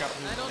when they break up.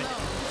 I don't know.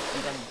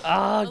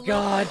 oh little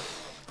God.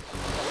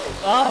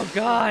 Oh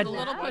God. The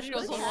little push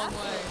goes a long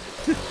way.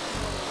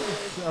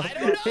 I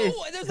don't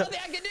know. There's nothing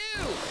I can do.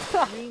 I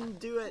mean,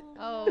 do it.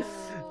 Oh.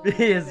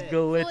 He is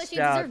Foolish, glitched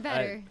you out. deserve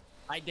better.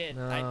 I did.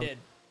 No. I did.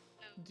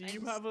 Do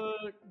you have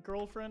a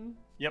girlfriend?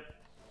 Yep.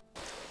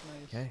 Nice.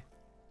 Okay.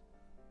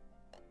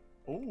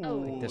 Ooh, Oh.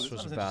 Like this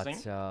was sounds about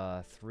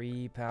interesting.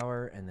 3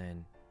 power, and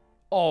then.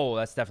 Oh,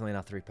 that's definitely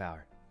not 3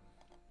 power.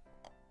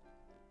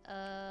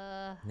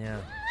 Yeah.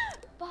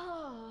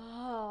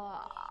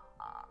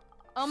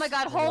 Oh my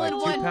God, Like hole in 2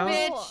 one, pounds?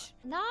 bitch.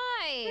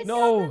 Nice.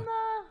 No.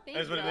 Thank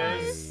That's what you.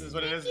 it is. That's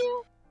what it is.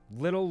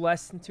 Little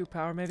less than 2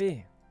 power,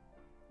 maybe.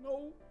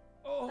 No.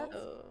 Oh.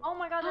 Oh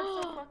my god, that's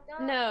so fucked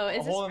up. No, is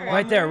this hole in for one?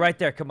 Right there, right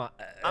there. Come on.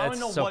 I That's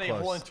don't know so what a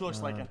close. hole in two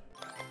looks like. All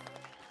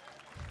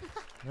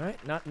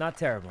right, not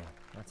terrible.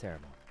 Not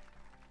terrible.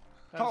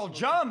 Carl,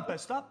 jump!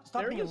 Stop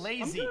There it being is.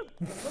 lazy. I'm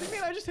good. What do you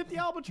mean? I just hit the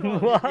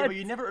albatross. What? Yeah, but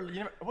you never.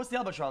 What's the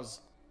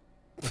albatross?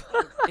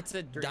 It's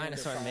a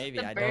dinosaur, maybe.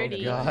 The I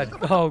birdie. don't know.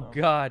 God. Oh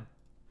God.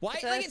 Why?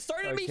 Like, it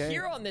started to be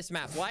here on this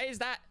map. Why is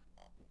that?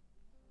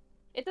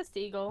 It's a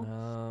seagull.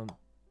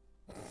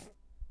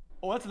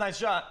 Oh, that's a nice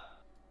shot.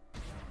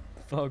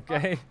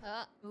 Okay.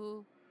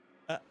 Ooh.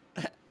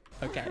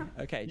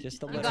 Okay,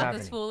 just a You little. got happening?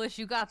 this, foolish.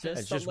 You got this.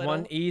 It's a just little.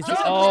 one easy. Jump!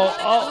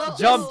 Oh,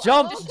 jump,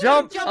 jump,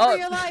 jump. Jump Oh. for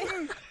your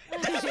life.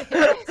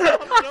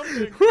 Stop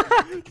jumping.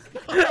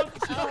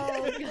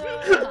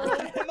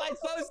 What am I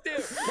supposed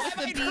to? Why am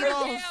I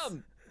Beatles.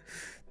 him?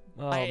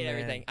 Oh, I hate man.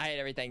 everything. I hate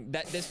everything.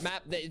 This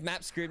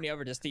map screwed me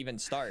over just to even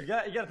start. You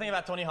gotta think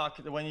about Tony Hawk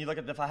when you look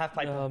at the half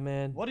pipe. Oh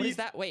man. What What do is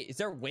that? Wait, is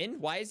there wind?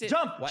 Why is it?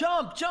 Jump! What?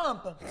 Jump!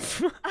 Jump!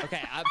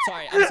 Okay, I'm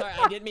sorry.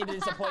 I didn't mean to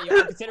disappoint you.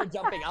 I consider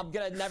jumping. I'm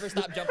gonna never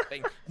stop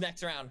jumping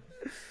next round.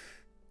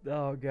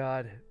 Oh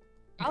God.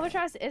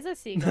 Albatross is a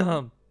seagull.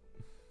 All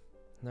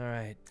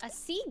right. A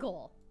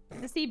seagull.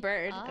 The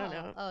seabird. I don't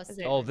know. Oh, Is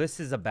it- Oh, this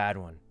is a bad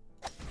one.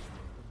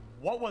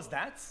 What was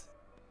that?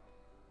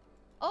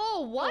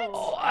 Oh, what?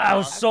 Oh, I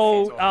was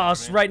so. I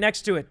was right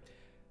next to it.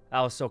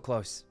 That was so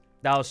close.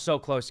 That was so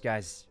close,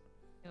 guys.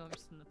 Oh, I'm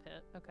just in the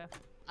pit. Okay.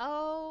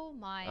 Oh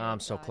my. I'm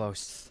so God.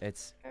 close.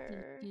 It's.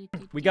 Er,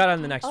 We got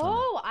on the next one.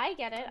 Oh, I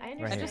get it. I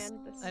here.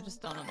 understand. this. I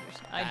just don't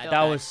understand.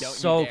 That was Don't you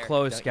so dare.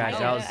 close, Don't guys. you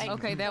That dare. was. I-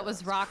 Okay, that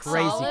was rock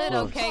Crazy solid.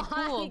 close. Okay, Oh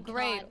cool, my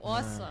great, God.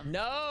 awesome.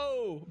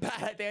 No,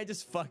 I think I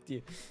just fucked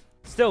you.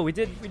 Still, we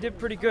did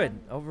pretty good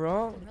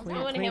overall. Clean,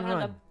 I want to clean hit one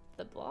run. of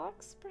the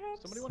blocks,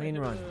 perhaps. Somebody wanna Clean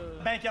hit run.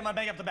 a- Bank up,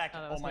 bank up the back. Oh,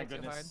 that Oh was my way too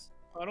hard. goodness.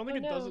 I don't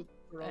think Oh, it does no. it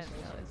for I us.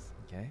 didn't realize.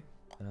 Okay.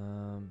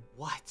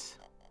 What?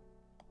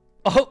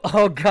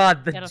 Oh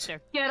God. Get up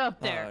there. Get up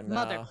there, Oh, no.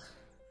 mother.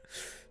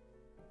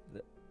 I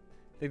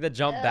think the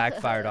jump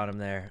backfired on him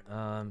there.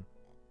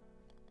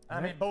 I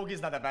mean,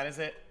 bogey's not that bad, is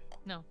it?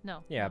 No,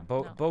 no. Yeah,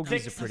 no, no.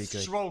 bogeys are 6 pretty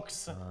good.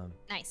 strokes.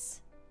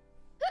 Nice.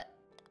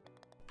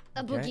 A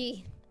Okay.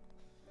 boogie.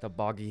 The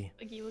boggy.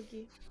 Woogie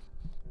woogie.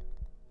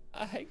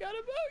 I got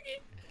a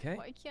bogey. Okay.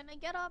 Why can't I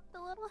get up the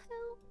little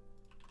hill?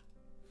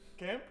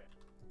 Okay.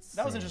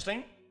 That was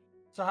interesting.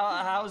 So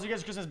how's you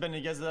guys' Christmas been?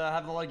 You guys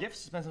have a lot of gifts?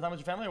 Spend some time with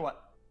your family or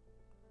what?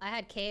 I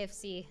had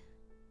KFC.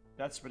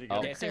 That's pretty good.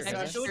 Okay, I seriously.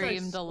 just Really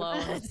streamed nice.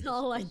 alone. That's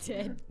all I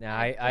did. Yeah,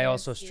 I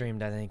also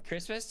streamed, I think.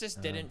 Christmas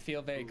just didn't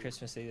feel very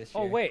Christmassy this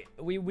year. Oh wait,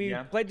 we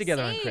Yeah. played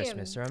together on Same.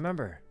 Christmas. I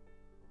remember.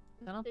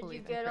 I don't Did you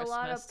believe in get a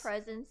lot of Christmas.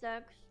 presents,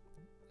 X?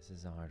 This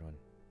is a hard one.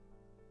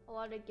 A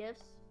lot of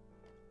gifts?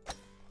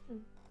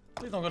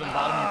 Please don't go to the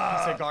bottom, you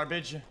piece of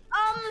garbage.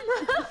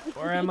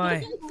 Where am I?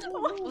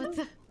 What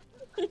the?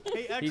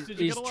 Hey, X, He's, did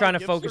you he's get a lot trying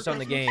of to gifts focus for on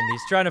the Christmas? game.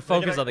 He's trying to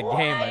focus on the What?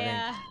 game, I think.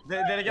 Yeah. Did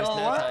I get There's all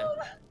no what?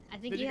 time. I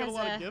think Did he you get a has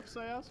lot a. of gifts,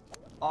 I asked?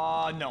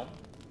 No.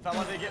 If I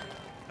wanted to get,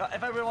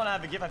 if I really want to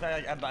have a gift,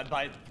 I'd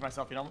buy it for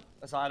myself, you know?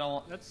 So I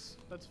don't. That's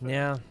fair.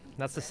 Yeah,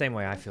 that's the same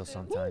way I feel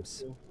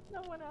sometimes.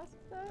 No one asked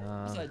that.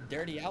 That's a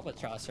dirty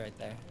albatross right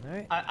there. All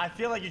right. I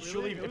feel like you Really?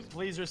 truly It was-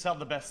 please yourself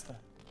the best.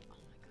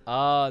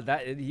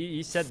 That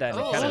he said that in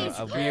a kind of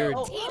a weird.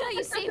 Tina,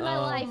 you saved my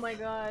Oh life. my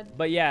god.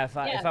 But yeah, if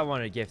Yeah. I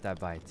wanted a gift, I'd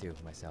buy it too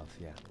myself.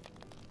 Yeah.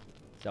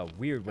 It's a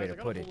weird way Guys,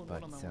 to I got a put it, hole in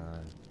but one on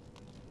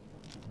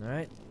that all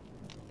right.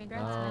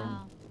 Congrats, Um, man.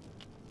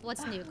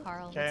 What's new,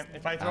 Carl? Okay, What's new?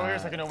 if I throw here,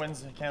 Sykkuno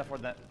wins. I can't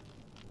afford that.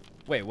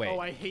 Wait. Oh,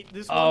 I hate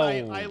this one.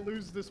 Oh. I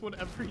lose this one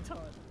every time.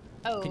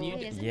 Oh. Can you-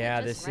 Wait, isn't Yeah,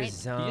 it just this right?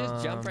 is. Can you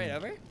just jump right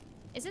over?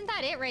 Isn't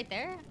that it right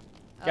there?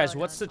 Guys, Oh, no,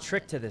 what's the it's not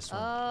trick it. to this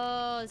one?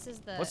 Oh, this is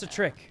the. What's the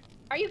trick?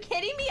 Are you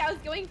kidding me? I was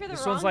going for the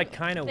This wrong one's, like,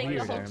 kinda thing the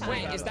weird, whole I remember.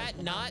 time. Wait,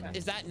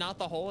 is that not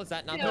the hole? Is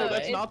that not No, the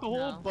That's way? not the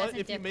hole, No. but That's a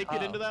if you dip. make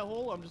it into Oh. that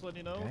hole, I'm just letting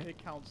you know, Okay. it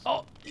counts.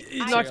 Oh,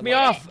 you I knocked me did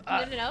off.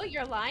 it. No,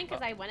 you're lying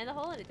because I went in the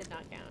hole and it did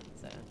not count.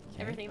 So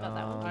everything about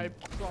that one. I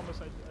promise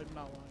I'm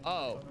not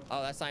lying.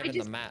 Oh, that's not I even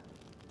just- the map.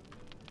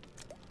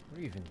 What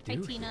do you even Hi,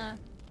 do? Tina.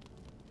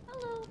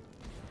 Hello.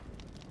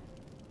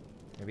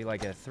 Maybe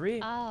like a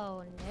 3?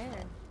 Oh no.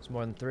 It's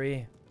more than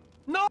 3.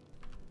 No!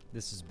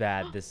 This is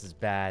bad. This is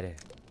bad.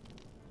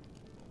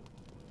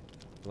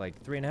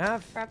 Like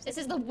 3.5? Perhaps This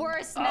is the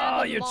worst map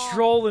Oh, of you're them all.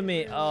 trolling me.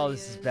 It Oh, really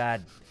this is is.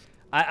 bad.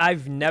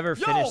 I've never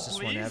Yo, finished this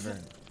one please. ever.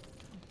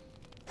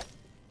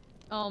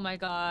 Oh my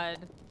god.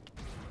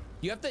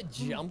 You have to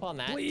jump on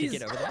that Please. to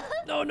get over there.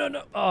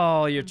 No.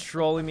 Oh, you're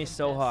trolling me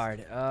so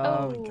hard.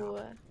 Oh.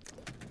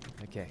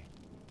 Okay.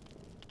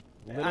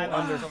 Little I'm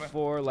under so bad.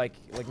 4, like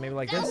maybe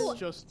like No. this. It's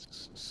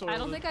just so. I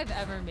don't think I've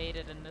ever made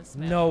it in this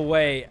map. No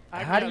way.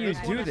 How do Yeah, you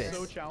this do one is this?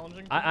 So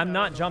challenging for me, I'm I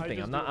not don't know. jumping. I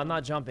just I'm do not. it. I'm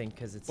not jumping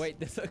because it's. Wait,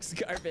 this looks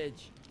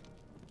garbage.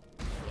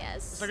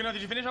 Yes. Sykkuno,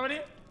 did you finish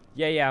already?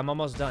 Yeah. I'm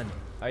almost done.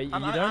 Are you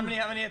How done?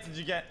 many hits did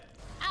you get?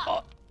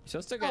 You're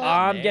supposed to go Oh,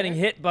 down I'm there. getting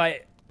hit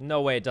by.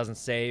 No way. It doesn't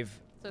save.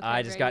 It's okay,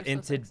 I just Gray, got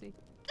you're so inted. sexy.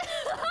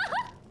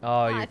 Oh,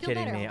 I you're feel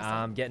kidding better me. all of a sudden.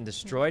 I'm getting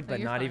destroyed, No, but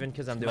you're not fine. even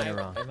because I'm doing it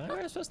wrong. Am I where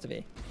I'm supposed to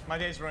be? My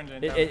day's ruined.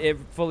 It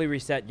fully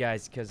reset,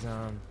 guys, because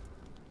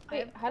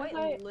Wait, how did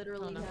I I?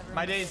 literally Oh, no. never.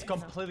 My day is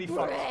completely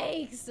fucked.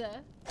 Breaks.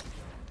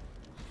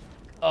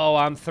 Oh,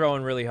 I'm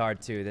throwing really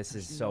hard too. This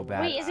is so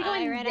bad. Wait, is it I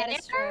going ran out of there?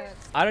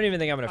 strokes. I don't even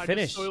think I'm gonna I just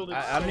finish. soiled it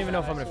I don't so even know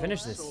if I'm bad. gonna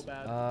finish So this.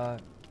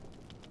 bad.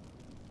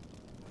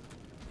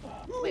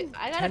 Wait,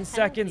 I got 10 a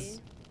seconds.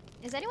 penalty.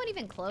 Is anyone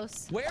even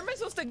close? Where am I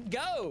supposed to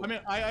go? I mean,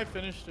 I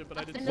finished it, but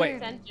I didn't. Wait,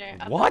 Center,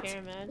 up what? the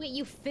pyramid. Wait,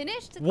 you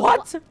finished?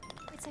 What?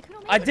 Wait,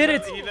 Sykkuno I made did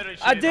it! He literally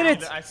I cheated. did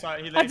it! I saw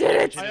it. He I did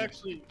literally it! cheated. I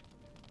actually.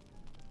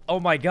 Oh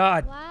my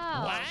god.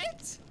 Wow. What?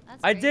 That's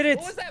I did it!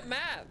 What was that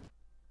map?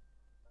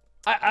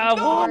 I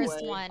won!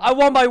 Worst one. I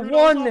won by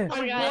one! Oh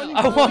my God.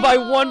 I won by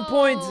 1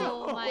 point!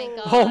 Oh my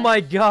god. Oh my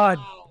god!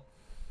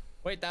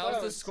 Wait, that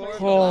was the score. of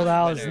the Oh, last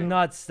that was winner.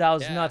 nuts. That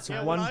was Yeah. nuts. Yeah,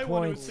 when 1 I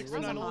won, it point. was That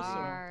 69 was also.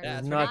 hard. Yeah,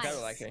 that's Nuts. pretty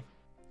incredible, actually.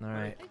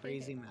 Alright.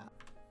 Crazy map.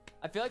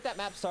 I feel like that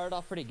map started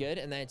off pretty good,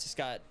 and then it just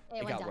got It it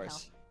went got downhill.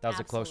 worse. That was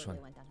a close Absolutely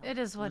one. went downhill. It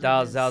is what That it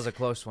was is. that was a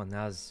close one.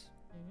 That was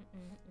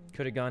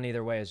could have gone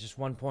either way. It's just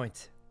 1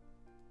 point.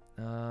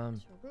 All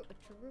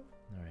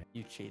right.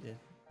 You cheated.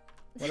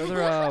 What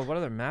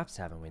other maps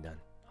haven't we done?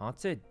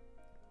 Haunted.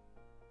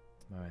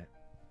 All right.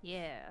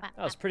 Yeah.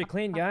 That was pretty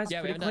clean, guys. Yeah,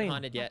 we pretty haven't clean. done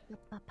haunted yet.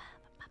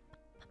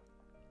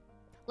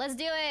 Let's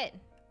do it.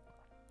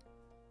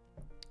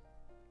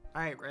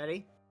 All right,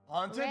 ready?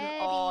 Haunted? Ready.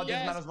 Oh, this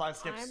Yes. man has a lot of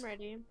skips. I'm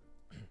ready.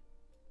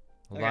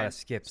 A Okay. lot of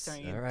skips.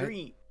 Starting All in right.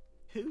 3,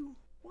 2,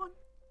 1.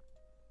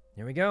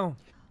 Here we go.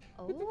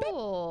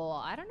 Oh,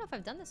 I don't know if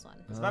I've done this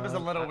one. This map is a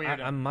little weird.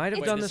 I might have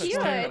It's done Wait, this this is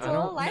one. cute. I It's a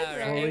little don't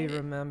library. fully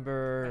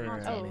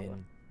remember. I Oh.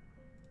 mean,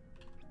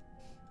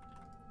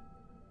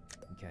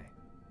 okay.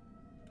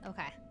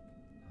 Okay.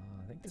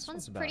 I think This this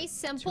one's about pretty 2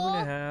 simple.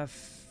 and a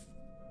half.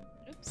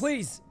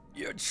 Please,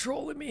 you're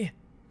trolling me.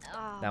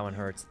 Oh. That one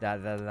hurts.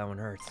 That one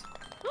hurts.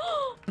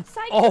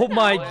 Sykkuno. Oh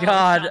my Oh,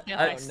 god. yeah,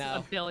 I, like no.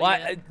 a billion.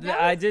 why,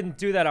 I didn't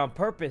do that on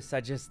purpose.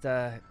 I just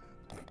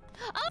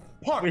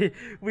Park.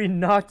 we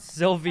knocked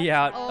Sylvie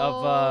out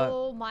of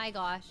Oh my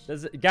gosh.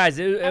 guys.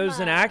 It was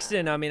an Emma.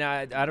 accident. I mean,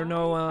 I don't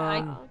know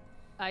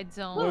I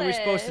don't. what are we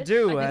supposed to Foolish.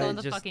 do. I think I'm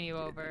just fucking you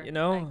over. you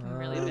know, I'm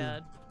really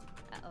bad.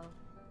 Uh-oh.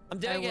 I'm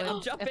doing it. would.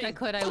 I'm jumping. If I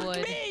could, I Fuck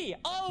would. Me!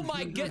 Oh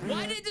my god!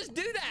 Why did it just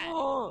do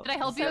that? Did I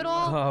help you at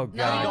all? Oh Golf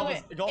god.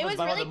 is- golf It is was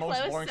one of really the most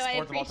close, boring so I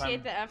sports of all time.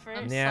 appreciate the effort.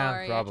 I'm Yeah,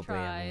 sorry, probably. I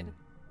tried. mean,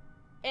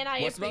 And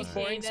I What's the most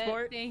boring appreciate it.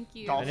 sport? Thank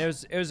you. Golf. and it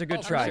was a good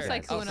Oh, try, just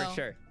guys. like Oh, for Sykkuno.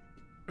 sure.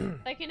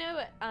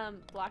 Sykkuno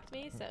blocked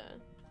me, so.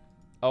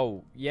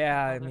 Oh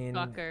yeah, I mean, it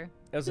Fucker.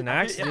 was an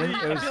I accident. It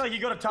feel was. like you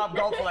go to Top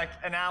Golf for like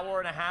an hour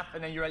and a half,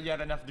 and then you have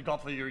enough to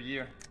golf for your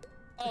year.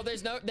 Oh,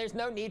 there's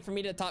no need for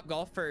me to top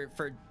golf for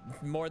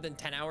more than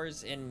 10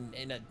 hours in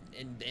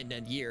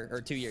a year or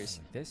 2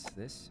 years. This.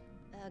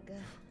 Ugh.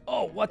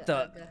 Oh, what the?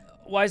 Ugh.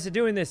 Why is it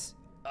doing this?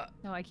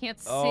 No, I can't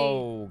see.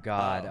 Oh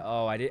god.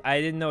 Oh. Oh, I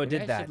didn't know it Maybe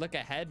did I that. should look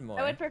ahead more.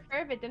 I would prefer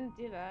if it didn't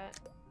do that.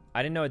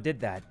 I didn't know it did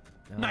that.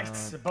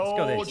 Nice. Let's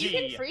go this. You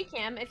can Gee. free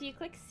cam. If you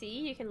click C,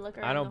 you can look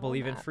around I the don't whole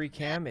believe in map. free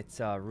cam. It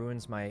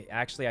ruins my.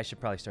 Actually, I should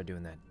probably start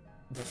doing that.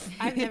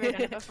 I've never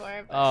done it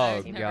before. But Oh,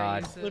 I've Never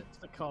God. used it.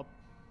 Flipped the cup.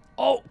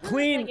 Oh,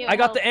 clean! Like, I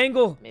got the it'll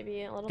angle.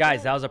 Maybe a little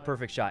Guys, bit. that was a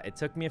perfect shot. It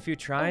took me a few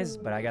tries,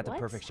 but I got the What?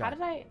 perfect How shot.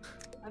 did I?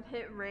 I've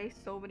hit Ray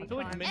so many I feel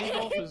like times. mini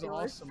golf is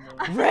awesome.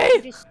 Though. Ray!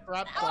 Just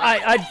strap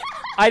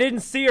I didn't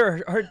see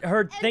her.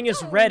 Her thing is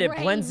don't red. It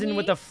ray blends in me.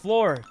 with the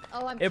floor.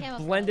 Oh, I'm It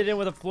camouflaged. blended in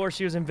with the floor.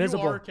 She was You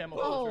invisible. are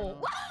camouflaged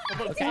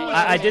right now.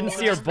 I didn't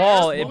see her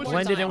ball. It One more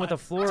blended in time. with the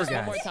floor, Just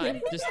one guys. more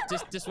time.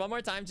 Just one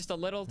more time. Just a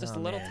little Oh,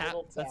 little man. tap.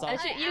 That's all.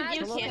 Actually,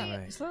 you All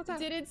can't. right.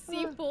 Didn't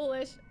see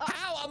foolish. Oh.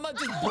 How? I'm a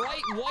just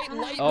bright white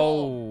light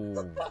bulb.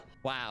 Oh.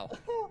 Wow.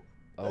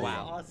 Oh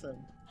Wow. Awesome.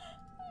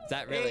 Is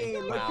that really? Hey,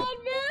 look Wow.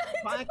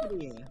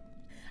 Quackity.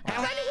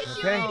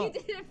 Okay.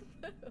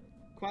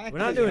 Quackity. We're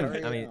not doing.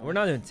 hurry I mean, up. we're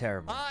not doing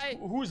terrible. Hi.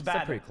 Who's Still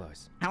bad? pretty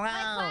close. Hello.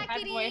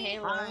 Bad boy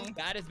Halo. Hi.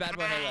 That is bad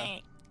boy Halo.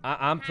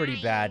 I'm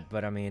pretty bad,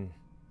 but I mean.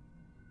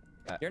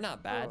 You're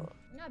not bad.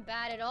 Not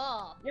bad at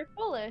all. You're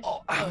foolish.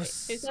 Oh, I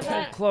was Who said so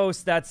that?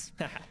 close. That's.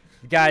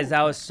 Guys,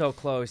 that was so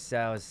close.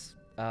 That was.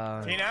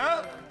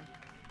 Tina?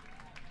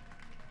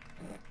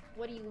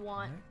 What do you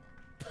want?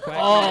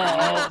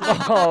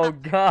 Oh, oh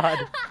God.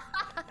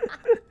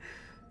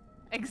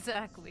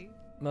 Exactly.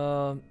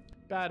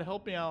 Bad,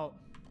 help me out.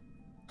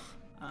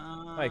 Wait,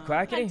 Hi,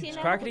 Quackity? Is Tina.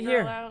 Quackity Girl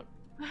here? out.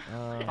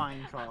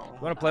 Fine, Carl.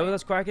 Want to play with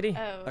us, Quackity?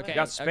 Oh, Okay.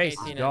 Got space,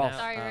 Okay, Tina, golf. now-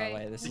 Sorry, Ray.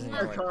 wait, this isn't Or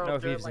gonna work. Carl No,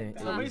 if did he's like in- that.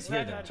 Somebody He's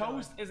here, said though.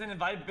 Toast isn't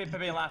invited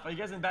Baby Laugh. Are you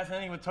guys investing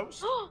anything with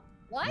Toast?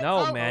 What?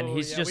 No, man. Oh,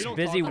 He's yeah, we just don't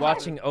busy talk about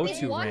watching it.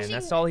 O2 Ran.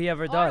 That's all he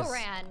ever does.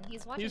 Autoran.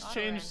 He's watching He's Autoran.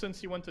 changed since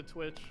he went to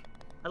Twitch.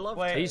 I love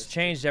Wait. He's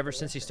changed ever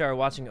since he started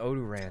watching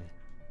O2 Ran.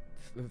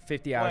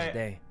 50 hours a Wait.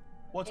 day.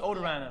 What's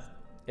Odorana?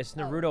 It's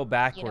Naruto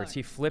backwards.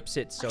 He flips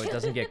it so it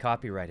doesn't get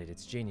copyrighted.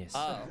 It's genius.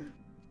 Oh.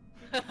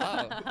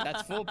 Oh,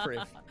 that's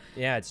foolproof.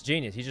 Yeah, it's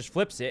genius. He just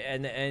flips it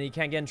and he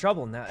can't get in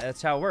trouble. Now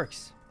that's how it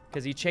works.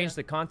 Because he changed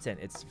the content.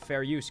 It's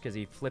fair use because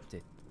he flipped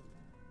it.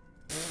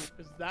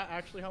 Is that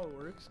actually how it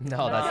works?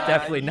 No, that's Yeah,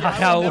 definitely yeah, not I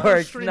how will it never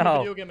works. stream a No.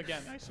 video game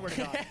again. I swear to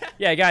God.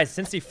 Yeah, guys,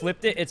 since he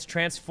flipped it, it's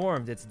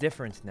transformed. It's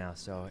different now.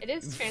 So It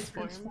is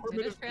transformed.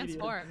 It is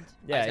transformed.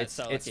 yeah, I got it's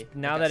so it's lucky.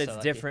 now I got that so it's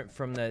lucky. different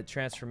from the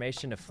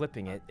transformation to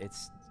flipping it.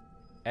 It's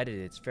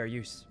edited. It's fair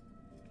use.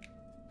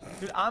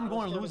 Dude, I'm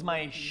going to lose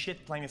my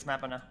shit playing this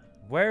map now.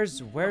 Where's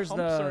the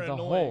annoying,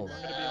 hole?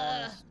 I'm gonna be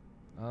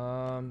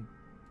honest.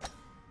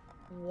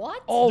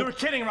 What? Oh. You're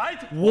kidding,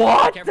 right?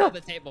 What? Careful with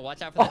the table.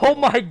 Watch out for the Oh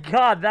table. my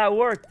God, that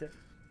worked.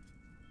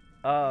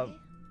 All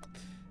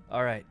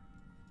right.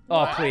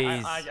 Oh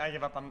please. I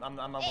give up.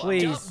 I'm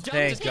Please, Jump,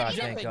 thank just God,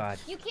 keep thank jumping. God.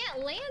 You can't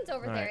land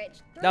over All there. right.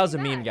 It That was a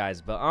throws you meme, back.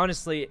 guys. But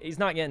honestly, he's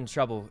not getting in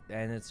trouble,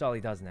 and it's all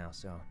he does now.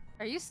 So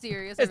Are you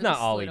serious? It's I not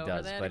really all he slid over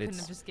does, that. but I couldn't it's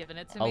have just given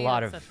it to a me.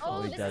 lot That's of a-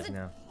 what he this does is a-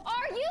 now. Are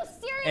you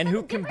serious? And That's who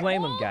a can different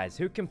blame him, hole? guys?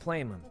 Who can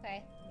blame him?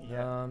 Okay.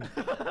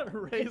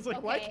 Ray's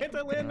like, why Okay. can't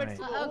I land next to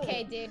the hole?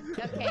 Okay, dude.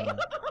 Okay.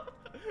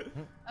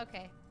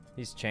 Okay.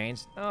 He's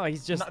changed. Oh,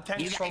 he's just. Not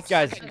 10 strokes.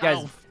 Guys, Fucking guys,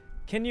 golf.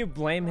 can you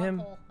blame him?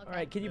 Hole, okay. All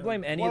right, can you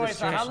blame any Wait, of the wait,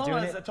 so how streamers long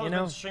doing has the it? total You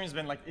know? streams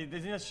been? Like,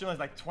 isn't the stream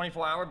like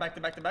 24 hour back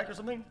to back to back or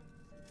something?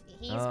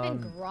 He's been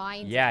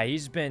grinding. Yeah,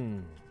 he's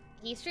been.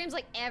 He streams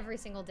like every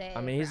single day.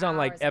 I mean, he's for on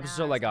like hours and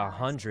episode hours like and hours.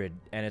 100,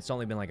 and it's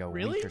only been like a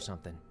Really? week or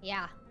something.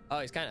 Yeah. Oh,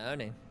 he's kind of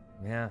owning.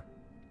 Yeah.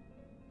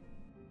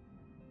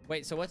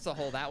 Wait, so what's the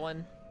hole? That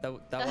one? That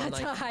one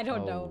like? I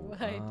don't know.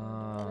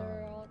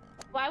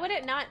 Why would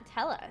it not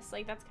tell us?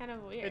 Like that's kind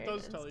of weird. It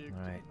does tell you.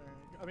 Right.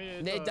 I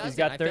mean, It does. He's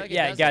got I feel 30. like it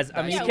Yeah, does guys. it.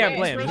 I mean, you Yeah, can't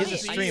wait, blame him. it's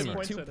He's a really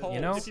streamer. easy. Two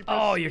You know? If you press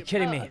Oh, C, you're it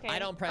kidding pops me. up. I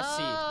don't press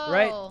C.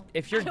 Right?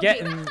 If you're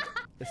getting doing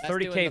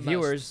 30K the most.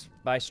 viewers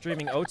by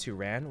streaming O2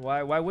 Ran,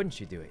 why wouldn't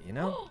you do it? You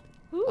know?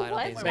 Who I don't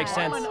was think so. Makes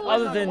that? sense. Why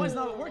Other not- than why is it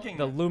not working?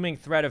 the looming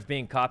threat of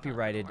being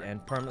copyrighted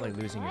and permanently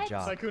losing your What?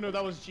 job. Sykkuno,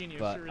 that was genius.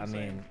 But You're I insane.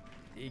 mean,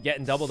 you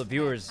getting double the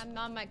viewers. I'm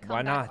on my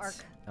Why comeback not?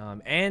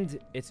 arc. And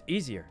it's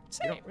easier.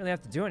 You don't really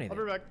have to do I'll anything.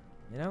 be back.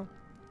 You know?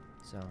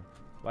 So,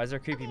 why is there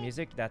creepy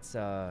music? That's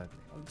a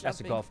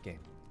jumping. golf game.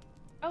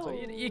 Oh. So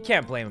you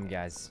can't blame him,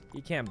 guys.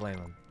 You can't blame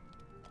him.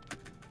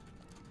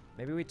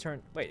 Maybe we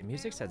turn. Wait,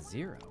 music's at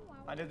 0.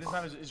 I did this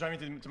time is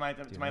driving me to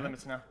my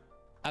limits now.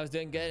 I was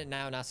doing good, and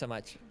now not so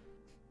much.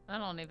 I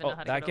don't even know Oh,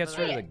 how to that get gets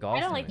over rid of there. the golf. I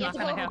don't like You have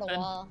noise. to Not go gonna over the happen.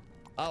 wall.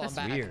 Oh, I'm That's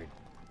back. weird.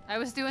 I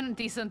was doing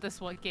decent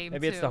this one game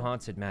Maybe it's the too.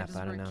 haunted map. just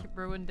I don't know.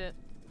 Ruined it.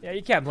 Yeah,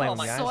 you can't blame Oh him,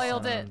 my guys.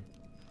 Soiled it.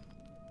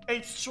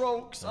 8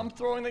 strokes. I'm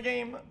throwing the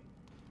game.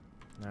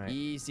 All right,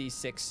 Easy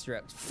 6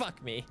 strokes.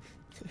 Fuck me.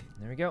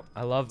 there we go.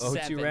 I love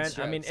O2 7 Ran.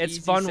 I mean, strokes. it's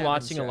Easy fun 7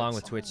 watching along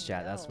with strokes. Twitch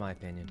chat. That's my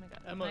opinion. Oh my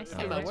God. Emma, Can I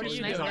stay Emma, there? what are you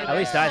Can I doing? stay At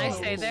least there? I Can I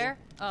think. stay there?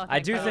 Oh, I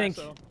do thank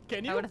God. think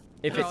Can I you? would've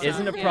if it thrown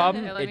isn't a out.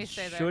 problem, Yeah, let me it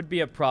stay there. should be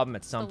a problem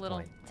at Just a some little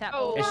point. tap.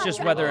 Oh, It's just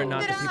wow. whether or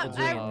not the Get people up.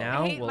 doing I it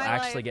now hate will my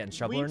actually life. get in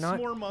trouble or Weeks not.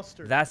 more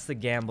mustard. That's the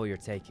gamble you're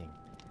taking.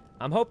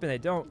 I'm hoping they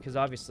don't, because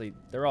obviously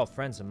they're all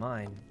friends of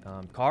mine.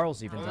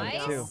 Carl's even done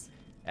it too. Nice.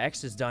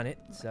 X has done it,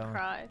 so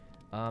Cry.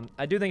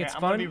 I do think Okay, it's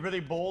I'm gonna fun. be really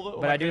bold. with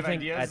But my I do creative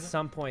think ideas. at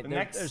some point The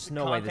next there's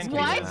no way this can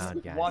content be is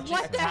allowed, guys. watching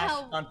What the Attack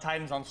hell? on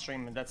Titans on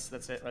stream. And that's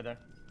it right there.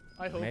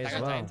 I hope. May as Attack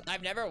on well. Titans.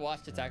 I've never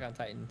watched Attack on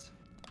Titans.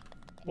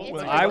 What It's will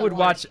worth I would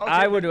watching. watch.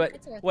 Okay. I would.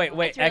 It's worth Wait,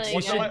 wait, It's X. really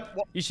You good. should.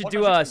 What You should what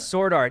do content?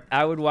 Sword Art.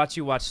 I would watch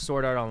you watch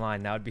Sword Art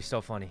online. That would be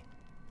so funny.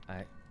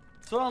 Alright.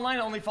 So online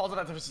only falls out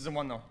after season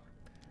 1 though.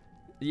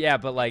 Yeah,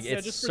 but like Yeah,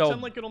 it's just so.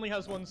 pretend like it only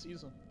has 1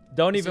 season.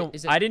 Don't Is even. it-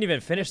 is it- I didn't even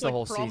finish It's the like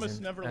whole Promise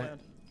season. Neverland.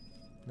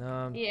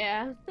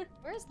 Yeah.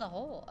 Where's the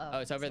hole? Oh,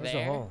 it's over Where's the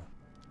there. hole?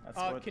 That's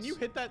what- Can you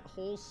hit that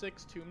whole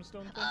 6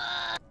 tombstone thing?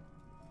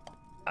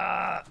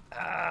 Oh,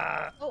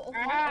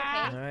 okay.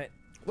 All right.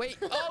 Wait.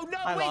 Oh no!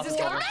 I Wait, lost is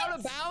this it. going out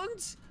of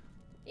bounds?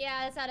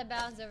 Yeah, it's out of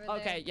bounds over there.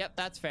 Okay. Yep,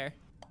 that's fair.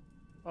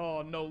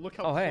 Oh no! Look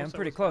how. Oh, hey, close I'm I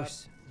pretty was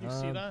close. at. You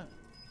see that?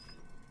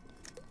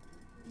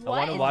 I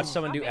want to What? watch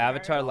someone do Shopping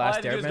Avatar: cart. All I Last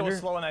had to do is go Airbender.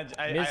 slow and I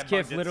Ms. bugged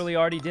Kiff it. literally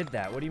already did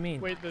that. What do you mean?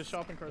 Wait, the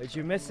shopping cart. Did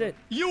you miss it?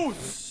 You.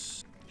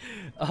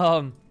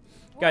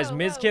 Guys, Whoa,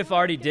 Ms. whoa, Kiff whoa.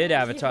 already did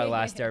Avatar: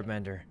 Last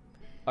Airbender.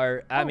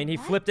 Or I mean, he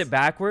flipped it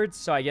backwards.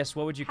 So I guess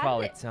what would you How call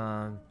did it? It's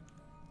over.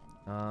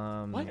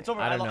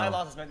 I don't know. I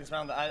lost this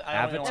round.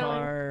 I don't even know what-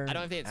 Avatar. I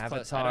don't think it's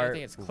close. I Avatar. don't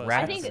think it's close,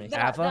 Rat- I think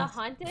the Ava?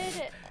 haunted.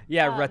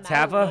 Yeah, map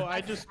Ratava. Oh,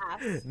 I just-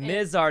 is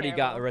Miz already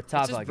got terrible. It's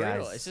just Ratava,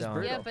 brutal. guys. It's just so-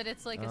 brutal. Yeah, but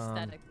it's like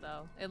aesthetic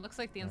though. It looks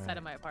like the inside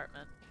of my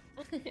apartment.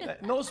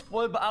 No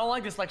spoil, but I don't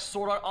like this like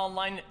Sword Art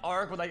Online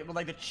arc with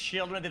like the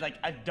children they like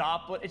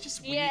adopt. It's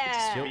just weird.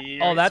 Yeah. It's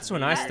weird. Oh, that's It's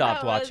when I weird.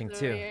 stopped That was watching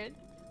too. weird.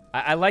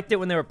 I liked it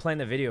when they were playing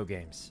the video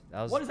games.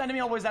 That was. What does anime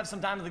always have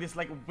sometimes like this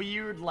like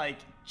weird like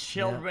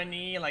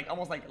children-y like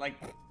almost like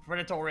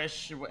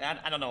predator-ish?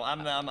 I don't know.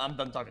 I'm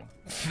done talking.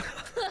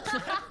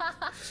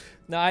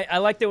 No, I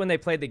liked it when they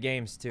played the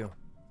games too.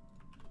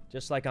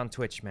 Just like on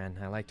Twitch, man.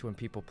 I liked when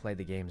people play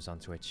the games on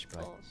Twitch,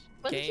 but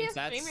Wasn't she a Games,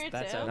 that's- streamer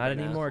that's too? over. not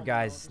now. anymore,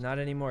 guys. Not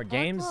anymore.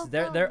 Games,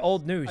 they're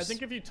old news. I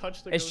think if you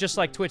touch the. It's just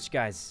like Twitch,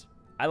 guys.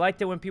 I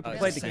liked it when people Oh, it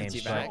played the just sends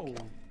games, you but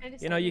back. I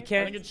just you know said you it.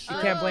 can't think it's you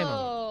can't blame them.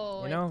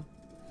 Oh, You know,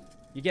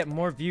 you get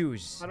more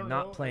views I don't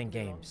not know. playing I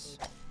don't know. games.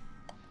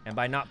 And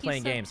by not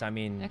playing so- games, I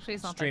mean Actually,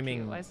 it's not that streaming,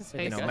 cute. Why is his you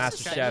face know, so Master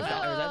stretched Chef,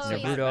 out? Or that's Oh,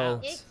 like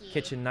Naruto, icky.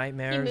 Kitchen He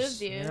Nightmares.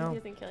 moves you. You He know.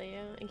 doesn't kill you,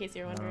 in case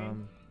you're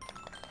wondering.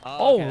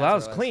 Oh, okay, that that's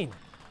was what it clean.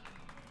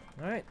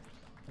 All right,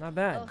 not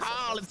bad.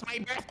 Carl, it's my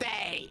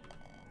birthday.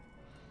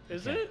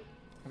 Is Okay. it?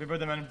 Happy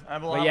birthday, man.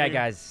 But yeah,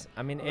 guys,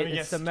 I mean,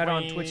 it's the meta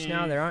on Twitch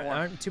now. There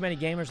aren't too many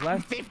gamers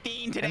left.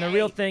 15 today. And the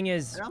real thing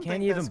is,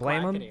 can you even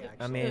blame them?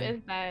 I Who mean,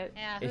 is that?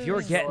 Yeah, if who you're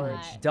is getting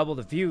that? double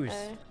the views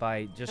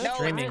by just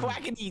streaming,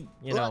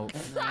 you know,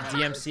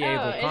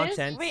 DMCA-able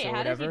content Wait, or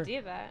how did whatever, he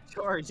do that?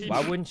 George, why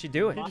wouldn't you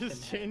do it? He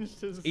just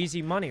changed his.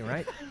 Easy money,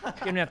 right?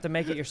 You don't have to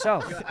make it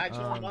yourself. You're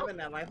actually loving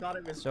them. I thought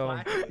it was So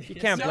quackity. you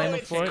can't blame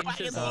him for it.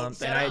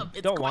 And I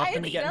don't want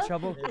them to get in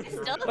trouble.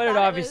 But it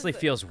obviously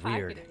feels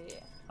weird.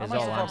 Is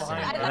all I'm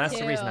saying. And that's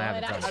the reason I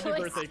haven't done Happy it.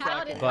 birthday,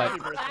 Quackity. But Happy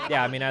birthday.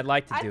 yeah, I mean, I'd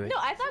like to do it. No,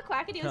 I thought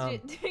Quackity was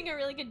doing a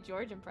really good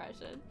George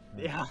impression.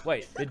 Yeah.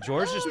 Wait, did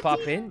George just pop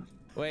in?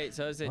 Wait,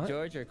 so is it What?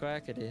 George or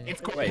Quackity?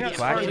 It's Wait, Yeah,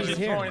 Quackity's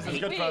here. It's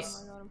good for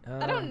us.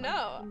 I don't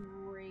know.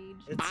 Rage.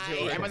 It's Bye.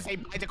 George. Everyone say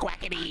bye to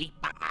Quackity.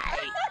 Bye.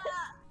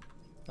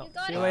 Oh, You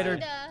got see you it, later.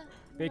 Tina.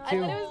 Big I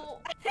Q. thought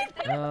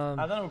it was-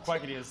 I don't know who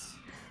Quackity is.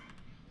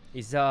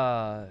 He's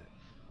Whoa,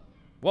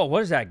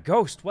 what is that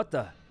ghost? What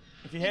the?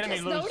 If you hit him, you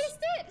Just lose. noticed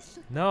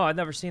it? No, I've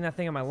never seen that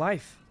thing in my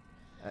life.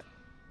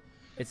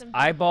 Its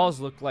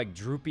eyeballs look like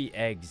droopy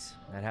eggs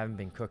that haven't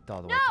been cooked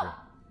all the way through.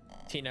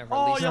 Tina,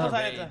 Oh, release you your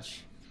almost had it.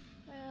 rage.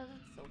 Yeah,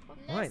 that's so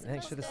fucking. Alright,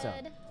 thanks for the sub.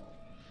 Good.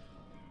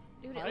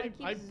 Dude, it, I like,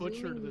 keeps butchered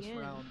zooming this in.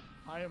 round.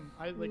 I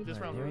like this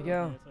Alright, round. here we ruined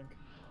go. me, I think.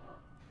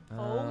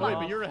 Oh Wait, my.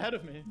 but you're ahead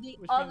of me. The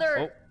which other.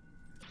 means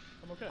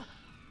I'm okay.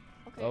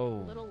 Okay, Oh.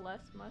 a little less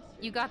mustard.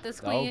 You got this,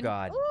 Oh queen.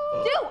 god.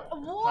 Dude,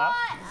 what?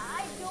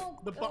 I don't.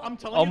 I'm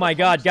telling Oh you, my the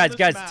god, pumps on guys, this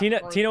guys,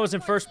 map are- Tina was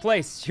in first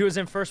place. She was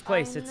in first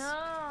place. It's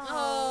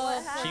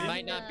Oh, She what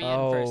might not be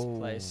Oh. in first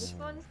place. This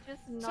one's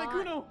just not.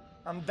 Sykkuno.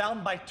 I'm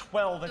down by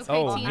 12. It's Okay,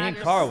 Oh, Tina, me and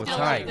you're Carl were still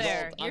tied. up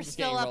there. I'm You're just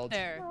still getting up rolled.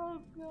 there.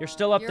 Oh, God. You're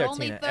still up You're there,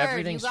 only Tina. third.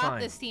 Everything's you got fine.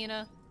 this,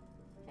 Tina.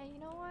 Hey, you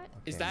know what?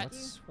 Is Okay, that-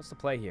 what's the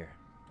play here?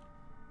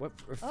 What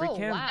free Oh,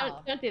 cam?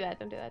 wow. Don't do that.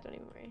 Don't do that. Don't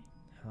even worry.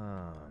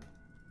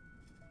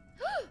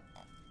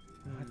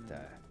 What the?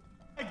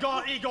 I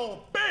got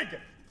Eagle big!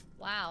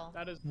 Wow.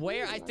 That is.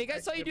 Where? I think I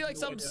saw you do like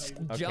some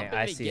Okay, jump in the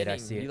I see it, I beginning.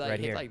 see it, You like right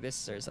hit here. like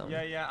this or something.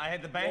 Yeah, I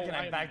had the bank and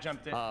I back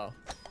jumped it. Oh.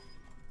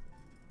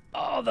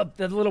 Oh,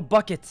 the little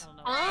bucket.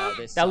 Oh,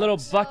 this That little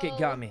sucks. bucket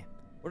got me.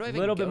 Where do I A even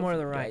little bit go more to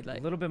from the right. guide A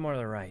light? little bit more to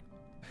the right.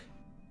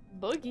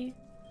 Boogie.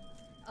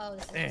 Oh,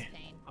 this is Eh. just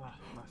pain. Ah,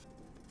 my-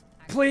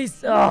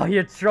 Please. Oh,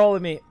 you're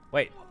trolling me.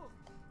 Wait.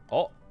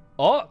 Oh.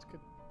 That's good.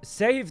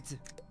 Saved. Do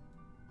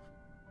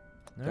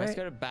I Alright. just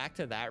go back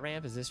to that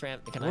ramp? Is this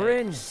ramp? Can We're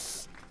I... in.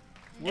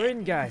 We're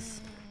in,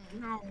 guys.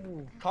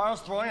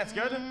 Carl's throwing, that's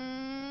good.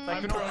 I'm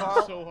Sykkuno, trying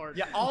Carl. so hard.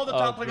 Yeah, all the Oh,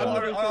 top people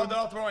God. are they're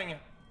all throwing.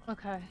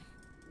 Okay.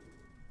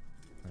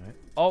 Alright.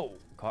 Oh,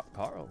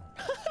 Carl.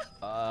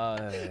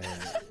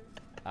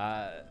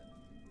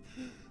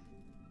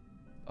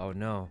 Oh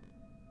no.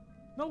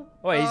 No.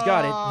 Oh, wait, he's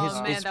got it.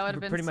 Oh, man, He's that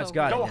would've been pretty much so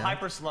got Go it now.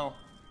 hyper slow.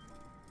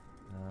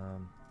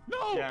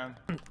 No. Yeah.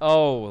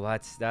 Oh,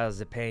 that was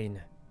a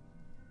pain.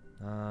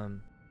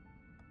 Bang.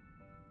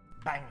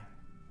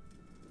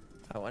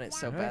 I want it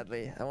so Alright.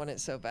 badly. I want it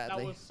so That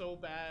badly. was so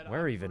bad.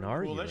 Where I'm even really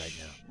are you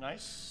Foolish. right now?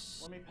 Nice.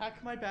 Let me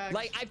pack my bags.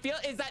 Like, I feel,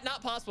 is that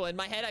not possible? In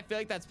my head, I feel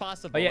like that's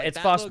possible. Oh yeah, Like, it's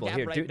that little possible. gap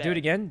Here, right do there. it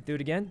again. Do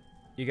it again.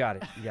 You got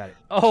it. You got it.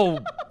 Oh.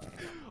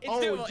 It's Oh,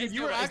 doable, dude, it's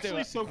you were doable, it's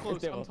actually doable. so close.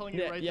 It's I'm doable. telling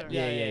you right there.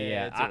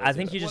 Yeah. it's doable, I it's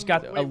think doable. you just One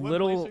got more. a Wait, what place are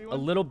little, you a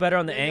in? little better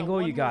on the Yeah, yeah,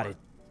 angle. You one got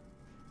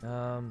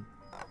more.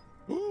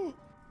 it.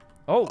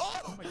 Oh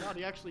Oh. my god,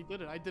 he actually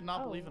did it. I did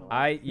not believe in him.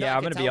 Yeah, I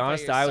I'm could gonna be tell by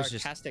honest. your I was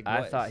just, sarcastic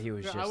I voice. thought he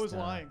was Yeah, just. I was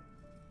lying.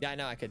 Yeah, I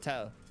know, I could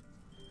tell.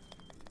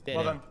 Did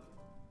Well it. done.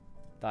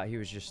 Thought he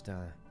was just.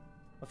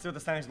 Let's see what the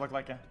standings look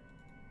like.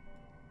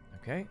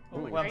 Okay. Oh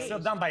my Well, I'm God. still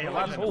down by Oh,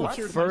 11. Oh, What's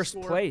your first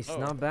score? place. Oh.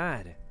 Not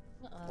bad.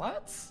 What?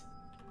 Let's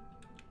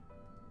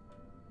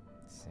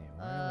see.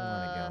 Where do we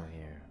want to go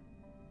here?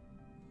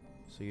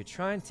 So you're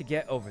trying to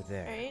get over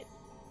there. Alright.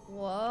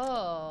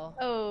 Whoa.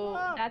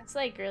 Oh, that's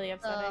like really The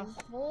upsetting.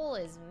 hole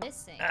is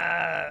missing.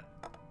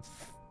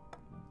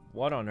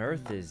 What on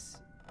earth is?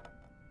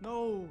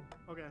 No.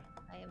 Okay.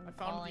 I am I found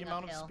falling the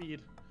amount of uphill.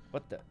 speed.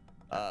 What the?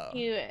 Can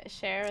you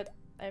share with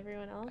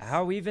everyone else?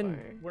 How even?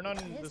 Or- We're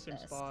not in What the is same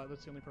this? spot.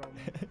 That's the only problem.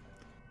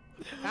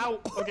 Ow.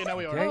 Okay, now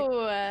we are. Okay.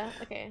 Oh,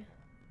 okay.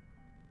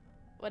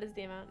 What is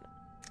the amount?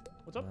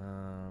 What's up?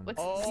 What's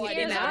Oh, I the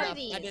didn't have amount? enough.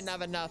 these? I didn't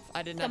have enough.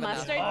 I didn't The have enough.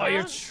 mustard? Oh,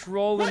 you're count?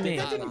 trolling me.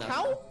 Not Didn't enough.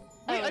 count?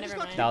 Oh, Wait, I never just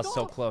got mind. That was kicked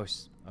so off.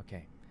 close.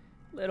 Okay.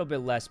 A little bit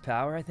less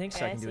power, I think, so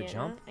I Okay, can do see a it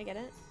jump. now. I get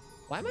it.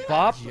 Why am I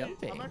Bop. not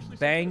jumping? I'm actually so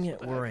Bang, close. What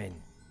the we're heck?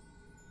 in.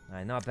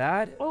 Alright, not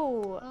bad.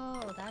 Oh,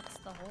 Oh, that's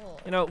the hole.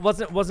 You know,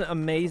 it wasn't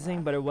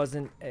amazing, but it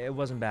wasn't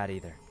bad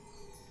either.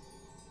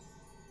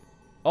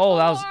 Oh,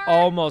 that was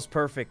almost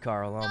perfect,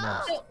 Carl.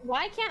 Almost. so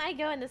why can't I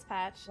go in this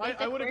patch?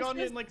 Like, I the would have first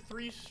gotten it is- in like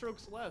 3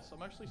 strokes less.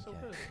 I'm actually so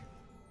Okay. pissed.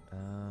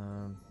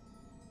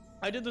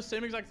 I I did the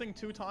same exact thing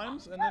 2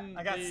 times, and then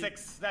I got they-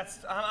 6.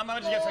 I'm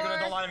about to get second.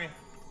 Don't lie to me.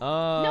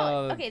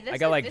 No, okay, this I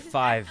got is, like this is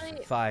five.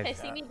 actually Five.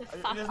 pissing me the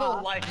fuck There's no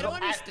off. like. I don't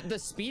understand. The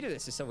speed of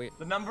this is so weird.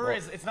 The number Well,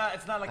 is it's not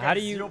like how a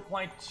do you-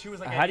 0.2. It's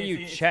like How do you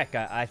it's- check?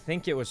 I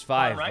think it was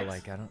 5, right? but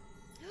like I don't.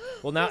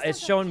 Well, now it's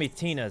showing me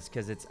Tina's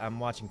because I'm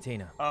watching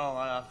Tina.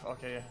 Oh,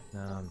 okay, yeah.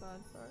 Oh god,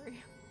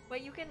 sorry.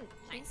 Wait, you can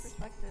change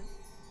perspectives.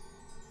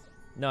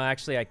 No,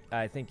 actually,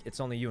 I think it's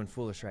only you and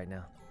Foolish right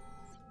now.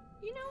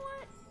 You know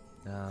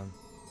what?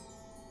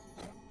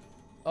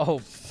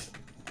 Oh.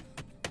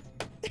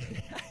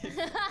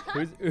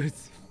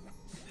 who's...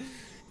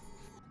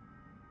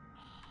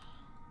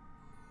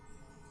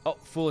 Oh,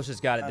 Foolish has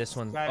got it. This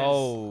one.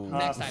 Oh.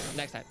 Next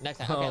time.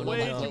 Okay, Oh,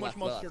 Way no. too much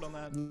mustard on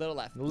that. Little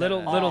left.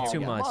 Little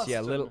too yeah. much.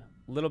 Yeah, Mustard.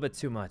 little bit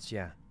too much.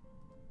 Yeah.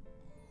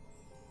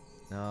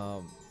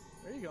 There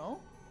you go.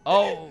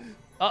 Oh.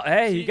 Oh,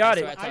 hey, he got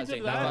it. That's what I was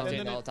doing. I did That's what I was that, doing and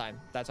the then whole time.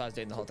 That's what I was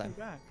doing the whole time.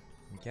 Back.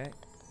 Okay.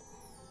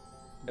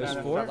 It was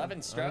No, no, 4. 11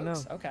 I strokes.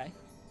 don't know. Okay,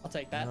 I'll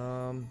take that.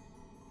 I'm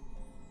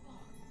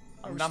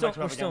We're down by still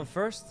 12 in again.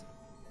 first.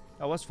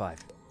 Oh, it was 5.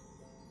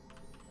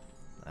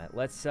 All right,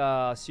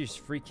 let's use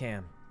free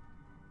cam.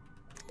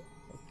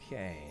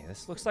 Okay,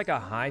 this looks like a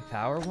high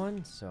power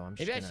one, so I'm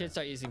just Maybe I gonna... should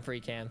start using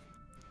free cam.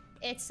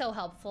 It's so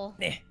helpful.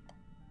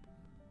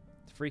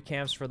 Free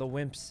cams for the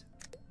wimps.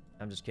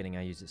 I'm just kidding.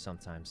 I use it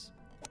sometimes.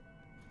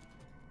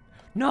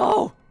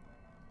 No!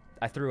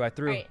 I threw.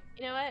 Alright,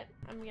 you know what?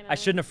 I'm gonna. I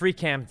shouldn't have free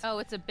cammed. Oh,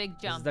 it's a big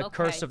This jump. is the okay.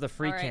 curse of the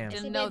free All right, cam. It's a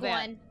Didn't know big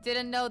that. one.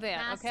 Didn't know that.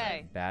 Massive.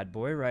 Okay. Bad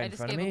boy right I in just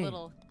front of gave me. a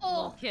little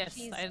Oh, kiss.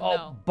 jeez. I didn't Oh,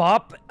 know.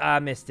 bop! I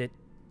missed it.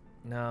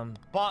 Bop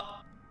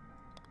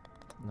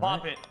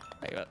Alright. it.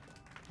 There you go.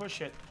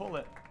 Push it. Pull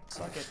it.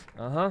 Suck it.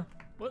 Uh-huh.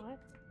 What?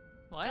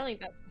 I don't think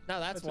that. No,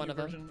 that's a one new of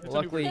them. version. It's a new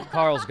Luckily, version.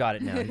 Carl's got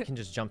it now. He can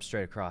just jump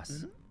straight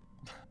across.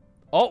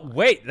 Oh,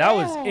 wait. That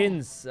was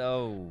in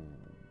so...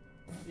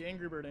 The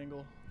Angry Bird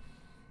angle.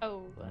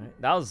 Oh.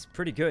 Alright, that was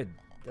pretty good.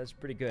 That's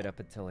pretty good up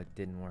until it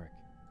didn't work.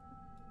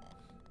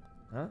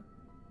 Huh?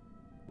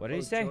 What did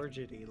he say?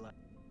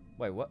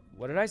 Wait,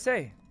 what did I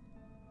say?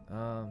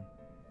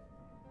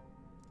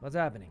 What's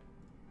happening?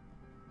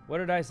 What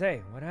did I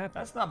say? What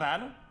happened? That's not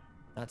bad.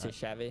 Not too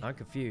shabby. I'm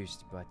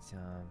confused, but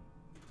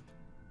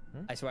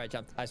I swear I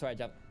jumped. I swear I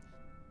jumped.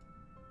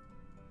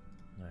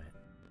 alright.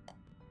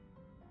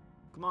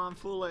 Come on,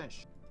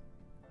 Foolish.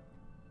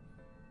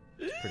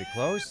 Pretty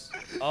close.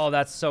 Oh,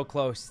 that's so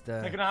close.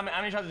 Like, how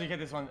many shots did you get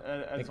this one?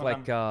 I think this one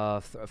like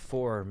time?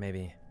 4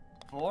 maybe.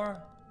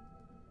 4?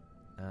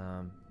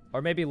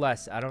 Or maybe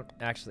less. I don't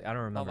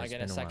remember. Oh my It's been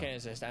goodness, a while. second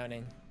is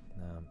astounding.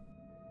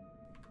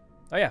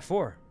 Oh yeah,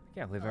 4.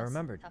 Can't believe I That's a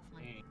remembered. tough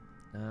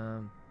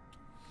one.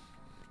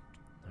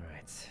 All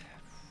right.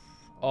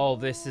 Oh,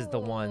 this is the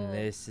one.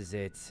 This is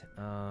it.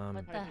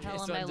 What the hell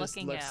This am I one just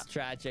looking looks at?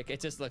 tragic. It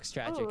just looks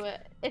tragic. Oh,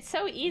 it's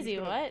so easy.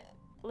 What?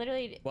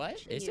 Literally.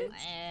 What? Is it?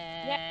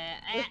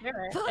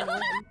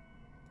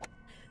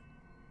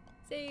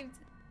 Saved.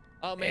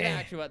 Oh, maybe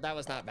actually, that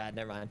was not bad.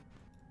 Never mind.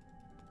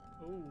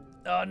 Ooh.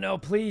 Oh no,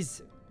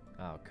 please.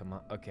 Oh come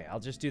on. Okay, I'll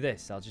just do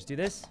this.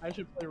 I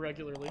should play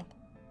regularly.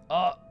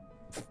 Oh.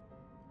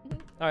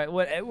 All right.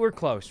 We're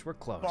close. We're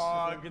close.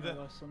 Bugged.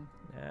 Awesome.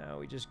 Now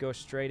we just go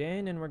straight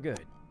in and we're good.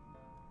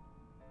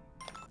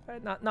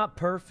 Not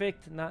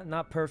perfect.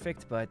 Not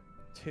perfect, but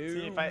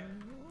See if I...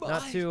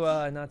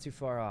 not too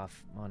far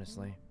off,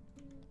 honestly.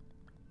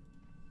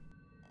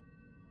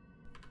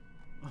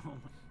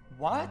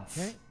 What?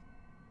 Okay.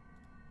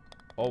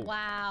 Oh.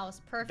 Wow, it's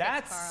perfect,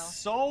 That's Carl.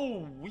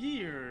 so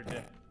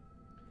weird.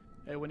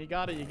 Hey, when you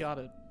got it, you got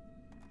it.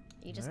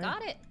 You just Alright.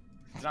 got it.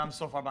 I'm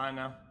so far behind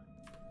now.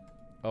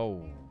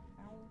 Oh.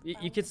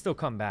 You can still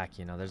come back,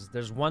 you know.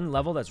 There's one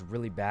level that's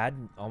really bad,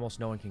 and almost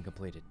no one can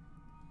complete it.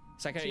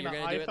 Second, Tina, you're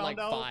gonna I do it like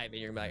found out- 5,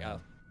 and you're gonna be like,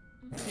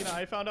 oh. Tina,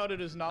 I found out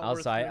it is not I'll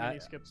worth say, doing I- any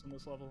skips on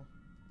this level.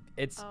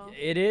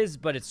 It is,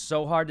 but it's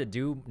so hard to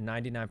do.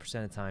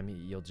 99% of the time,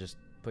 you'll just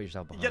put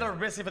yourself You behind. gotta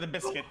risk it for the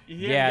biscuit.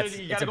 Yeah, you it's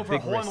gotta a go for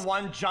big hole in risk.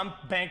 one, jump,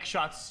 bank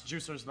shots,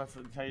 juicers. That's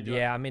how you do it.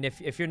 Yeah, I mean,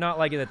 if you're not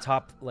like in the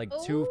top like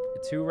two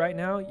right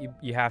now,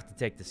 you have to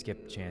take the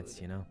skip chance,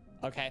 you know.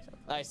 Okay,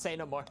 I say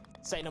no more.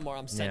 Say no more.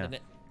 I'm sending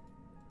it.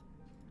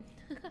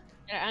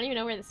 I don't even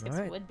know where the skips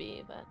Alright. would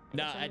be, but.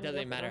 No, it's it only doesn't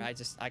look matter. at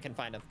them. I can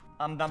find them.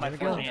 I'm done by There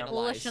we go. 14 now.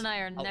 Foolish and I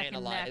are I'll neck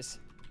and neck. analyze.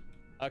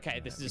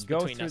 Okay, this is We just go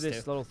between through us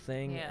this two. little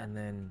thing, Yeah. and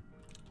then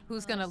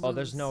Who's gonna lose? oh,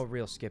 there's no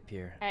real skip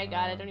here. I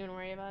got it. Don't even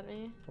worry about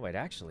me. Wait,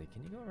 actually,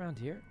 can you go around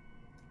here?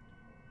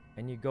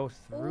 And you go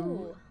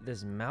through Ooh.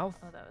 this mouth.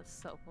 Oh, that was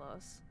so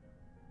close.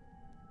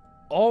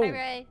 Oh, Hi,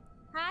 Ray.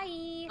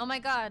 Hi. Oh my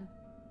god.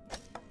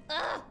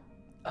 Ugh.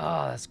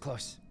 oh, that's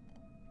close.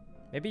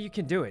 Maybe you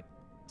can do it.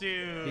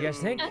 Dude. You guys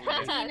think?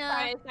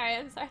 sorry,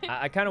 I'm sorry.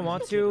 I kind of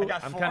want to. I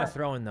got I'm kind of 4.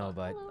 throwing though,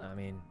 but I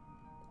mean,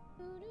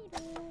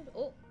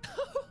 Oh.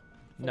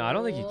 no, I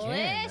don't think you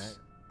can. Foolish.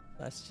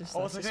 That's just.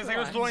 Oh, that's so just it's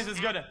like fine. is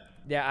good.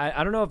 Yeah,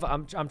 I don't know if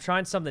I'm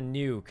trying something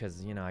new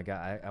because you know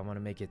I want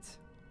to make it.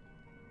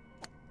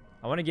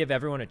 I want to give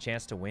everyone a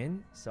chance to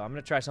win, so I'm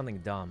gonna try something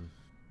dumb.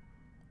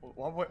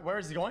 Where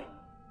is he going?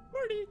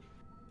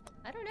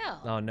 I don't know.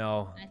 Oh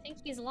no. I think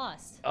he's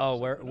lost. Oh,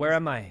 where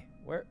am I?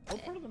 Where?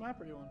 What part of the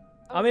map are you on?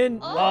 I'm in.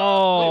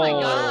 Oh, my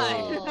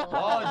God.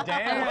 Oh,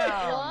 damn.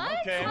 What?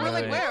 Okay. We're like,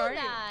 Really? where are you?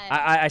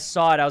 I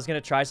saw it. I was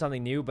gonna try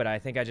something new, but I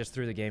think I just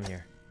threw the game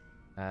here.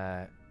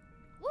 No,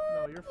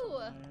 you're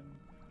fine.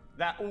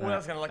 That's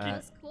kind of lucky.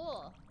 That's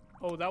cool.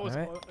 Oh, that was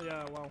Alright.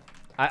 yeah. Wow.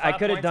 I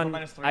could have points or done.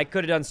 -3? I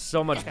could have done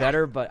so much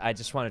better, but I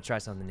just want to try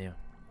something new.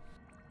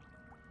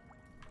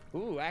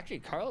 Ooh, actually,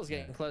 Carl's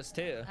getting close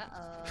too.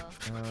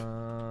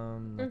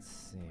 Let's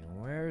see.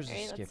 Where's the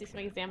Alright, skip? let's see some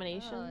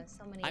examination. Oh,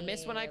 so many. I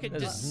missed when I could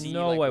There's just see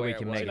no like, way where we it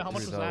can was. make it How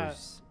much through was that?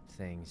 those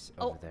things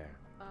Oh. over there.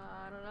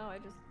 I don't know. I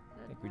just.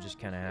 I think we just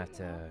kind of have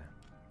to.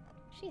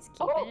 She's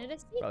keeping it a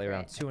secret. Probably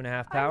around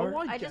 2.5 Oh, power. I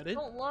I get just it.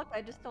 don't look.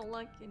 I just don't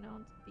like, you know,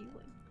 it's a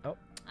feeling.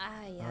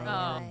 Ay, Oh.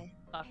 ay,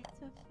 Fuck.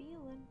 It's a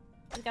feeling.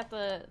 We got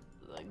the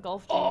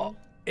golf Oh, team.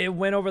 it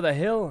went over the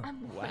hill.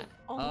 I'm Wow.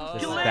 almost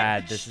This is Oh.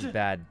 bad. This is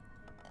bad.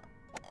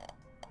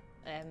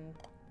 ay.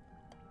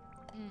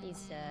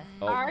 He's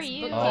Oh. Are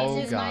you? Oh,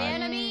 This is my God.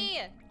 enemy.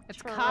 It's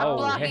Troll. cop Oh,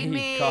 blocking hey,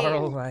 me.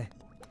 Carl.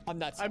 I'm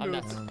nuts. I I'm moved.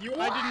 nuts. I didn't.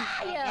 Why?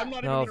 I'm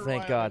not even No, gonna thank rely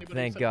on God, anybody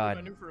thank except God.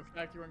 I knew for a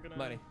fact you weren't gonna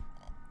Money.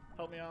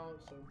 help me out.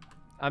 So.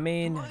 I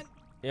mean,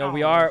 you know,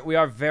 Oh. we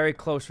are very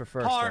close for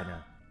first Par. right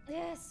now.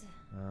 Yes.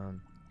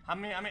 How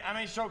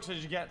many strokes did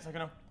you get,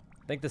 Sykkuno?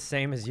 I think the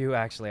same as you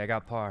actually. I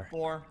got par.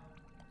 4.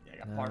 Yeah, I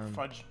got par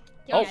fudge.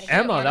 Get Oh, outta here.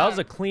 Emma, Get that out. was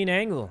a clean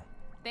angle.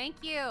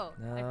 Thank you.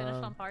 I finished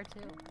Um, on par 2.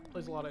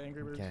 Plays a lot of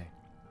Angry Birds. Okay.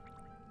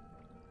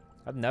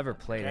 I've never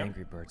played Okay.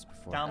 Angry Birds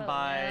before. Down Oh,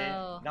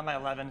 by no.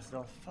 11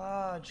 still.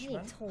 Fudge, Wait,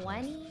 man.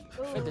 20?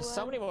 Wait, there's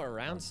so many more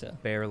rounds still.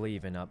 Barely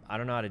even up. I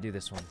don't know how to do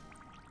this one.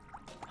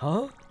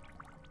 Huh?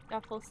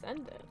 Got full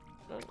send it.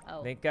 I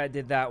Oh. think I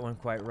did that one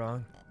quite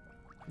wrong.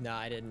 No,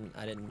 I didn't.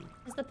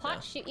 Does the pot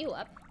No. shoot you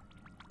up?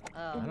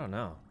 I Oh. don't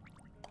know.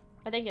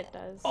 I think it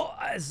does. Oh,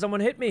 someone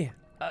hit me.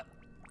 Don't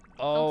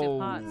Oh. do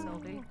pot,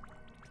 Sylvie.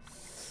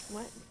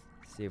 What?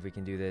 See if we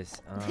can do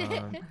this.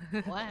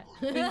 What?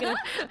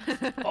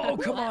 Oh,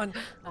 come on.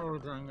 Oh,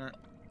 dang it.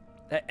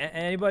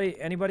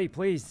 Anybody,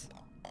 please.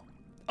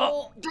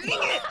 Oh, Dang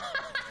it!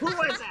 Who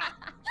was that?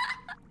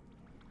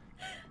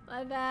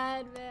 my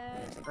bad,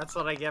 man. That's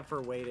what I get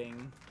for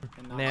waiting.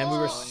 And not Man, we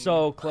were calling.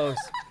 so close.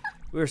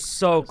 We were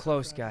so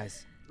close,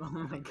 guys. Oh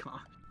my god. All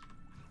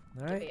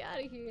Get right. me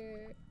out of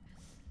here.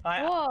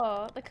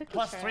 Whoa, the cookie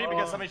Plus tray. 3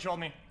 because somebody showed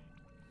me.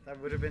 That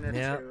would have been a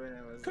Yeah. 2 and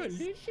it was.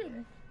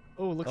 Collision.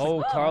 Oh, looks Oh,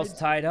 like Carl's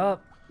tied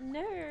up.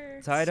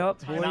 Nerds. Tied up,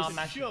 Tied up. boys.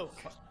 Now, joke.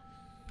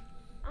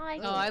 I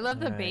Oh, I love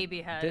the Alright,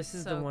 baby head. This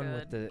is so the one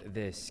good. with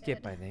the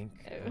skip, I think.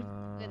 Ew.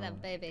 Look at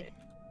that baby.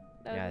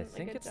 Yeah, I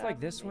think it's like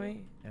this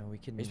way, and we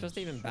can. Are you supposed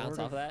to even bounce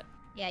sort off of that?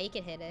 Yeah, you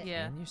can hit it.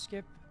 Yeah, Can you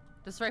skip?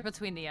 just right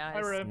between the eyes.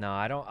 Hi, Red. No,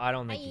 I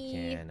don't think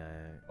you Hi. can.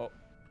 Oh.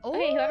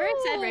 Okay, whoever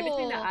said right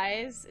between the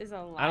eyes is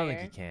a liar. I don't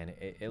think you can.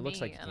 It looks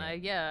Me, like you and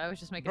can. yeah, I was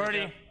just making a Birdie.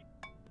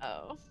 joke.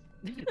 Oh.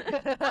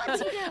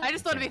 I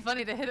just thought it'd be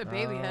funny to hit a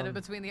baby head in Um,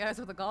 between the eyes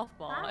with a golf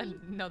ball. Hi. I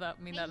didn't know that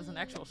mean that as an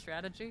actual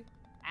strategy.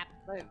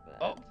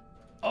 Oh,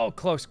 oh,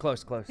 close.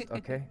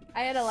 Okay. I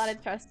had a lot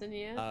of trust in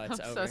you. Oh, it's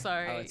I'm over. so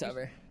sorry. Oh, it's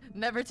over.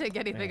 Never take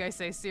anything Yeah. I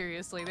say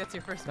seriously. That's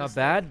your first Not mistake.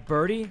 bad.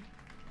 Birdie.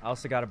 I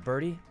also got a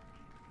birdie.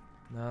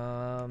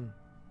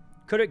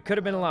 Could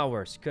have been a lot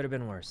worse. Could have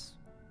been worse.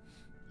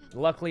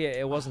 Luckily,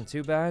 it wasn't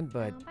too bad,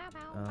 but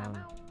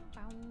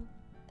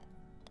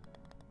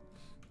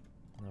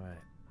all right.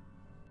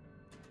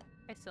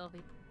 Hi,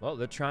 Sylvie. Well,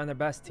 they're trying their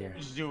best here.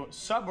 Did you do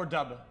sub or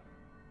dub?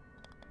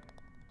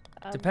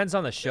 Depends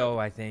on the show,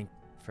 I think,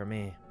 for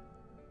me.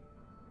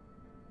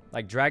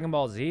 Like Dragon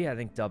Ball Z, I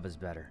think dub is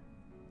better.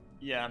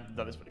 Yeah,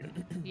 dub is pretty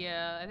good.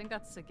 Yeah, I think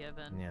that's a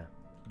given. Yeah.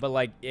 But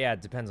like, yeah,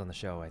 it depends on the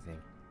show, I think.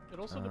 It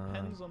also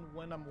depends on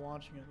when I'm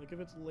watching it. Like if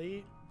it's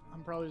late,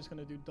 I'm probably just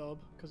gonna do dub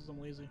because I'm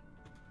lazy.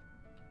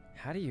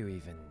 How do you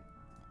even?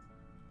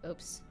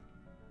 Oops.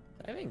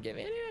 I didn't give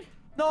it anyway.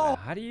 No!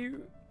 How do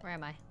you? Where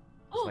am I?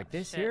 It's like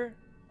this Shit. here?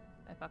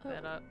 I fucked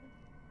that up.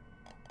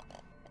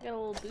 I got a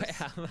little boost. Wait,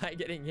 how am I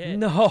getting hit?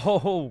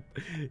 No,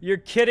 you're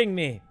kidding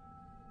me.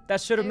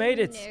 That should have made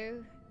it.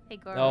 No. Hey,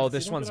 Gar. Oh, You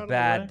this don't one's get out of the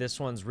bad. way? This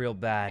one's real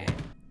bad.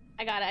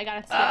 I got it. I got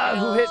it. Ah,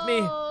 who hit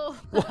me?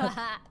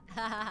 Oh.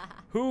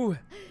 Who?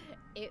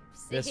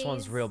 Oopsies. This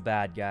one's real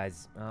bad,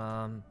 guys.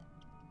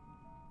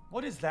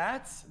 What is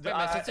that? Wait, am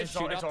I supposed to It's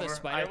shoot it's off the over.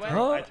 spider web?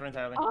 Huh? I threw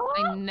entirely.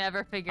 I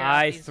never figured out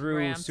I these threw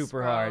ramps, super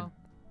bro. hard.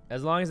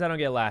 As long as I don't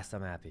get last,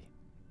 I'm happy.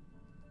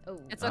 Oh.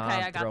 It's okay,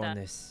 I'm I got throwing that.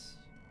 this.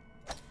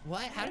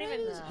 What? How did I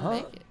even just Huh?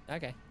 make it?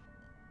 Okay.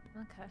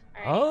 Okay.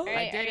 Huh?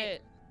 I did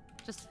it.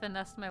 Just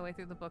finessed my way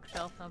through the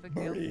bookshelf, no big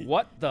deal.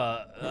 What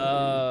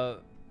the?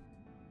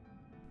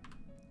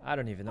 I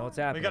don't even know what's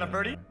happening. We got a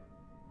birdie?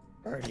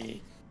 anymore.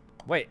 Birdie.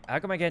 Wait, how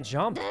come I can't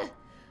jump?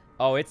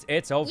 Oh, it's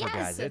over, Yes!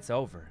 guys. It's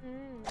over.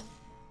 Mm.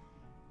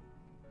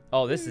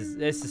 Oh, this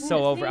is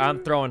so over.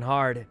 I'm throwing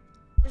hard.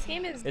 This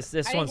game is.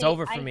 This I one's hate-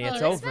 over for I me. hate It's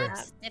this over. map.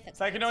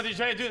 Sykkuno, did you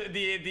try to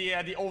do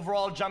the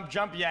overall jump?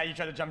 Yeah, you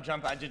tried to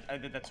jump. I did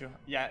that too.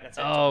 Yeah, that's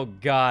it. Oh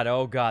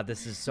god,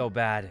 this is so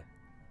bad.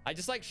 I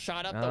just like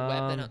shot up the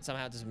web and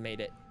somehow just made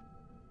it.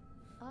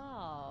 Oh.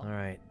 All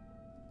right.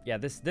 Yeah,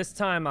 this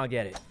time I'll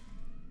get it.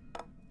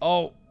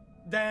 Oh.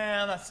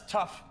 Damn, that's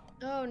tough.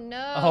 Oh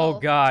no.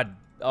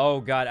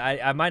 Oh god.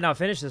 I might not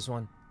finish this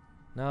one.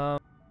 No.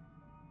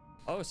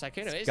 Oh,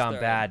 Sykkuno is It's gone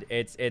throwing. bad.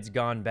 It's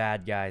gone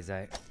bad, guys.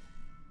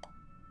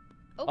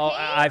 Okay. Oh,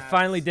 I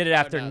finally did it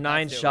after no,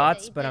 9 that's doable.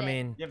 shots, You but did I it.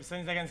 mean, You have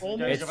 7 seconds.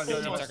 Almost. Go, go,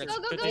 Go, go,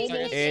 go, go. go.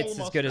 it's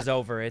as good as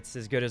over. It's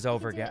as good as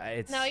over, can do it. guys.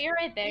 It's No, you're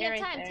right there. You You're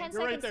have right time. there. 10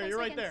 You're right seconds. there. 10 You're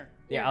right seconds. there.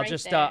 yeah. You're I'll right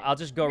just there. I'll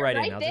just go You're right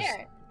in. right I'll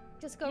there.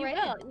 Just go You right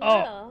will, in. you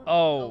just.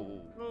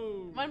 Oh.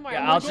 will. One more. Yeah,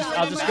 one I'll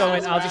more. just go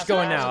in. I'll just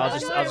go in now. I'll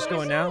just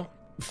go in now.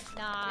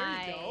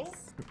 Nice.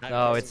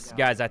 Oh, it's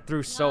guys. I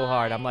threw so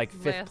hard. I'm like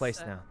 5th place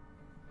Listen. now.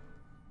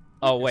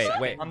 Oh wait.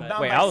 I'm down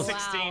Wait, by I was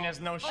 16.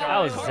 There's no shot. I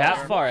was Carl that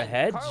won. far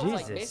ahead. Carl was,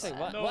 like, Jesus. basically,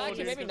 what? No, Well, actually,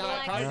 dude, maybe because not.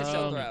 I Carl just choke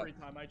showed throw. every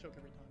time. I choke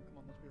every time. Come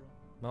on, let's be real.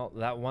 Well,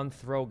 that one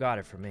throw got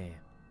it for me.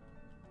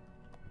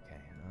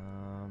 Okay.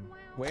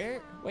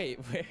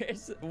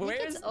 Where's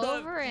It's the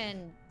over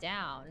and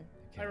down.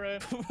 Hi,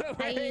 Red.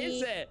 where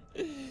is it?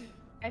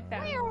 I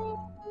found it.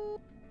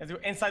 Let's go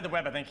inside the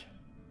web, I think.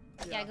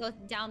 Yeah, go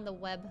down the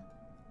web.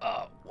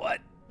 Oh, what?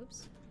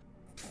 Oops.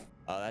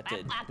 Oh, that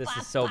did. This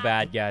is so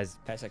bad, guys.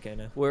 Hi,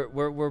 Sykkuno.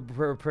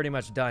 We're pretty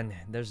much done.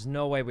 There's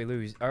no way we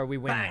lose or we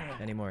win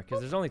anymore because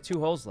there's only 2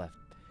 holes left.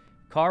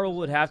 Carl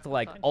would have to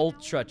like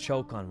ultra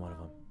choke on one of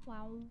them.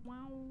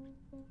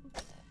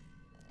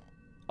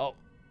 Oh,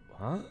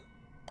 huh?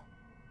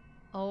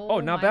 Oh,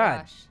 not my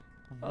bad. Gosh.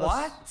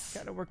 What?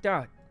 Kind of worked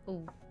out.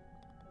 Ooh.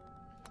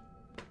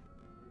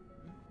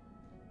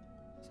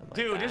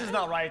 Dude, this is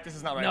not right. This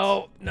is not right.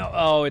 No.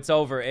 Oh, it's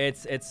over.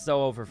 It's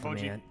so over for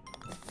me. Boji.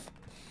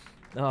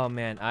 Oh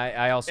man,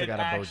 I also It got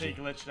a actually boji.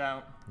 glitched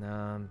out.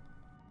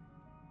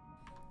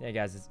 Yeah,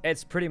 guys,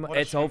 it's pretty much What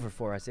a it's shame. over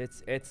for us.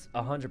 It's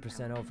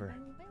 100% over.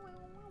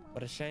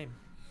 What a shame.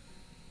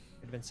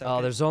 It'd been so Oh,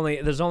 good.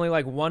 there's only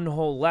like 1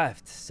 hole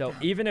left. So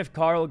even if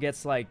Carl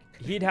gets like,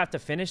 he'd have to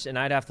finish and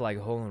I'd have to like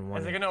hole in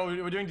one. Is it gonna,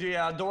 we're doing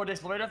the Door the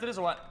Explorator after this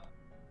or what?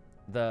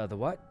 The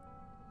what?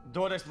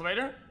 Door the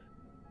Explorator?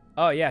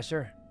 Oh yeah,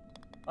 sure.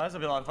 Oh, this will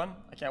be a lot of fun.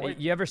 I can't wait.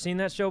 You ever seen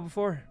that show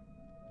before?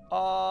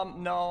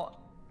 No.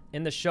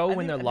 In the show,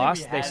 when they're I think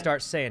lost, we they had.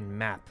 start saying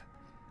map.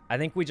 I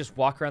think we just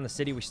walk around the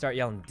city. We start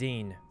yelling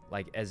Dean,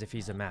 like as if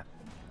he's a map.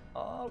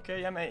 Oh,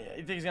 okay. Yeah, mate.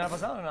 You think he's gonna help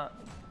us out or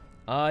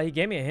not? He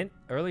gave me a hint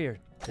earlier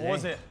today. What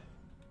was it?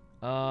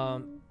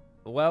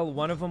 Well,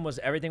 one of them was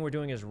everything we're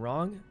doing is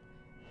wrong,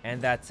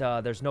 and that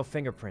there's no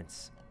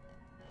fingerprints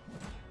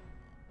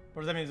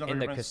What does that mean? There's no in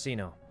the fingerprints?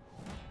 casino.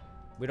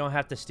 We don't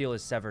have to steal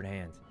his severed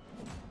hand.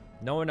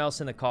 No one else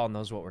in the call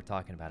knows what we're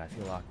talking about. I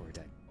feel awkward.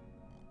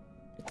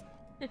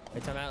 Are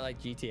you talking about like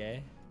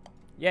GTA?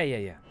 Yeah.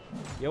 You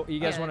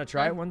guys Yeah, want to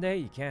try it fun. one day?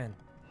 You can.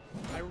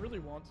 I really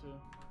want to.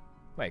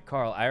 Wait,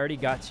 Carl, I already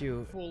got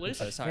you.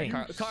 Foolish. a Sorry, thing.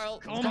 Carl.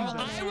 Come Carl, on.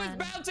 I was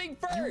bouncing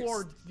first. You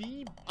are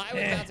the. I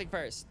was bouncing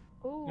first.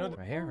 Ooh. know,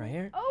 Right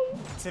here. Oh.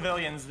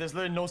 Civilians. There's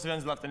literally no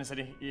civilians left in the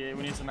city. Yeah,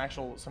 we need some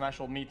actual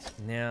meat.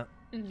 Yeah.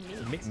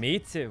 Meat. Me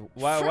too.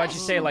 Why'd you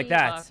say it like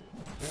that?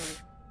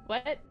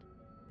 What?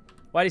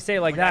 Why'd you say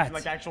it like that?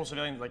 Like actual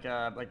civilians, like you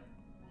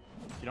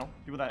know,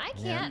 people that I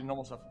do can't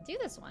normal stuff. do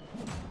this one.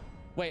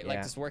 Wait, like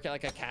Yeah. just work at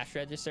like a cash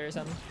register or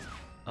something?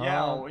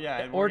 Yeah, Oh,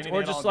 yeah. or we're gonna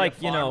get just all- like,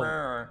 be a you know, farmer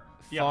or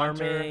be a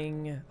hunter.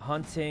 farming,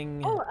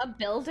 hunting. Oh, a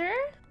builder?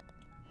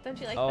 Don't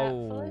you like that?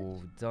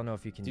 Oh, don't know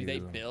if you can do. Do they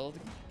build?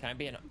 Can I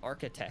be an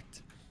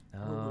architect?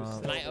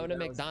 Um, Can I own a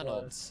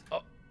McDonald's?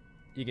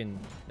 you can.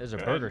 There's a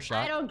burger I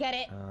shop. don't get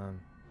it.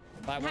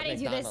 Buy How one do you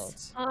do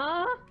this?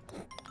 McDonald's.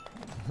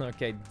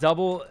 Okay,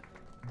 double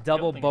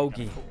Building is bogey.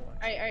 kinda cool,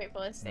 Alright,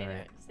 well, stay there.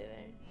 Alright. Stay there.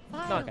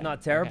 Okay,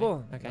 Not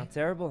terrible. okay. Not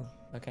terrible.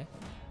 Okay.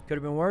 Could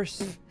have been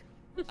worse.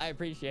 I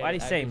appreciate it. Why'd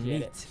he I say appreciate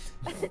meat?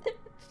 it.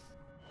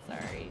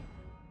 Sorry.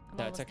 I'm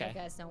No, it's almost there, okay.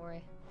 guys. Don't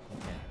worry.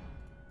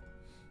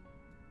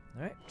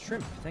 All right,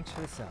 shrimp. Thanks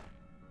for this up.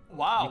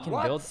 Wow, You can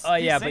what? build. Oh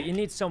yeah, but Insane.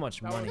 you need so much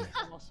That money. was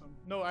awesome.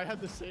 No, I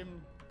had the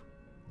same.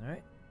 All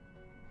right.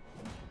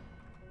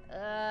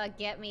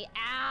 Get me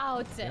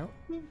out. Yep.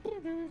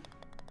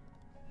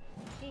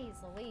 Jeez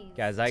Louise.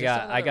 Guys, Is I there got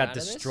still another round of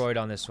this? destroyed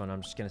on this one.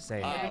 I'm just gonna say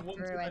it. Yeah, One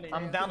Drew, too I many. think.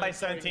 I'm down by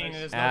 17 and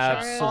there's no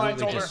Absolutely shot. Oh,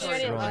 it's over.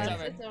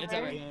 destroyed. It's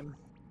over. Game.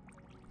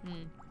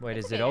 Wait,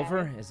 is okay, it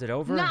over? Is it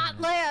over? Not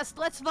last.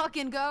 Let's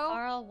fucking go.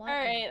 Carl, one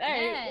Alright.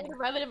 dead.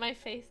 Rub it in my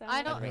face.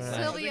 I don't, Alright.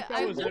 Sylvia.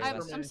 I think that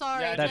was it for I'm me.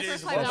 sorry. Yeah, It's that's the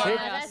first it. time That's I've it?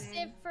 done That's that.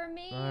 it for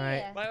me. All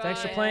right. Bye-bye.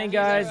 Thanks for Yeah. playing, GG,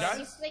 guys. guys.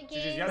 Thanks for the GG,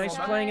 game, guys. Thanks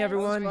for Bye. playing,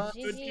 everyone. Good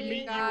to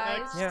meet you,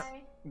 X. Yeah.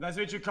 Nice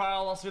to meet you,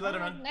 Carl. I'll see you later,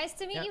 man. Nice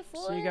to meet Yeah. you,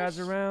 Foolish. See you guys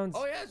around.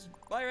 Oh yes.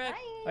 Bye, Red.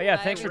 Oh yeah,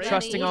 thanks for Bye,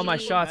 trusting all my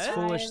everybody. shots, Bye,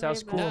 Foolish. That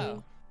was cool.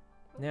 No,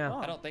 Yeah.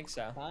 I don't think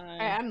so.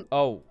 Alright, I'm.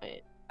 Oh,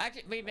 Wait.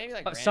 Actually, maybe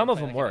like some of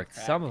random them play, like, worked. a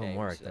crack Some of them game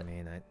or worked. I shit.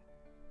 mean,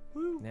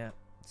 yeah.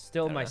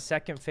 Still I don't my know.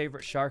 second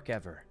favorite shark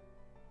ever.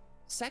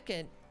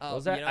 Second. What Oh,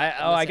 was that? you know,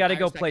 I listen, gotta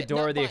go respect play it.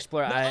 Dora No, the but-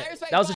 Explorer. no, I respect that was a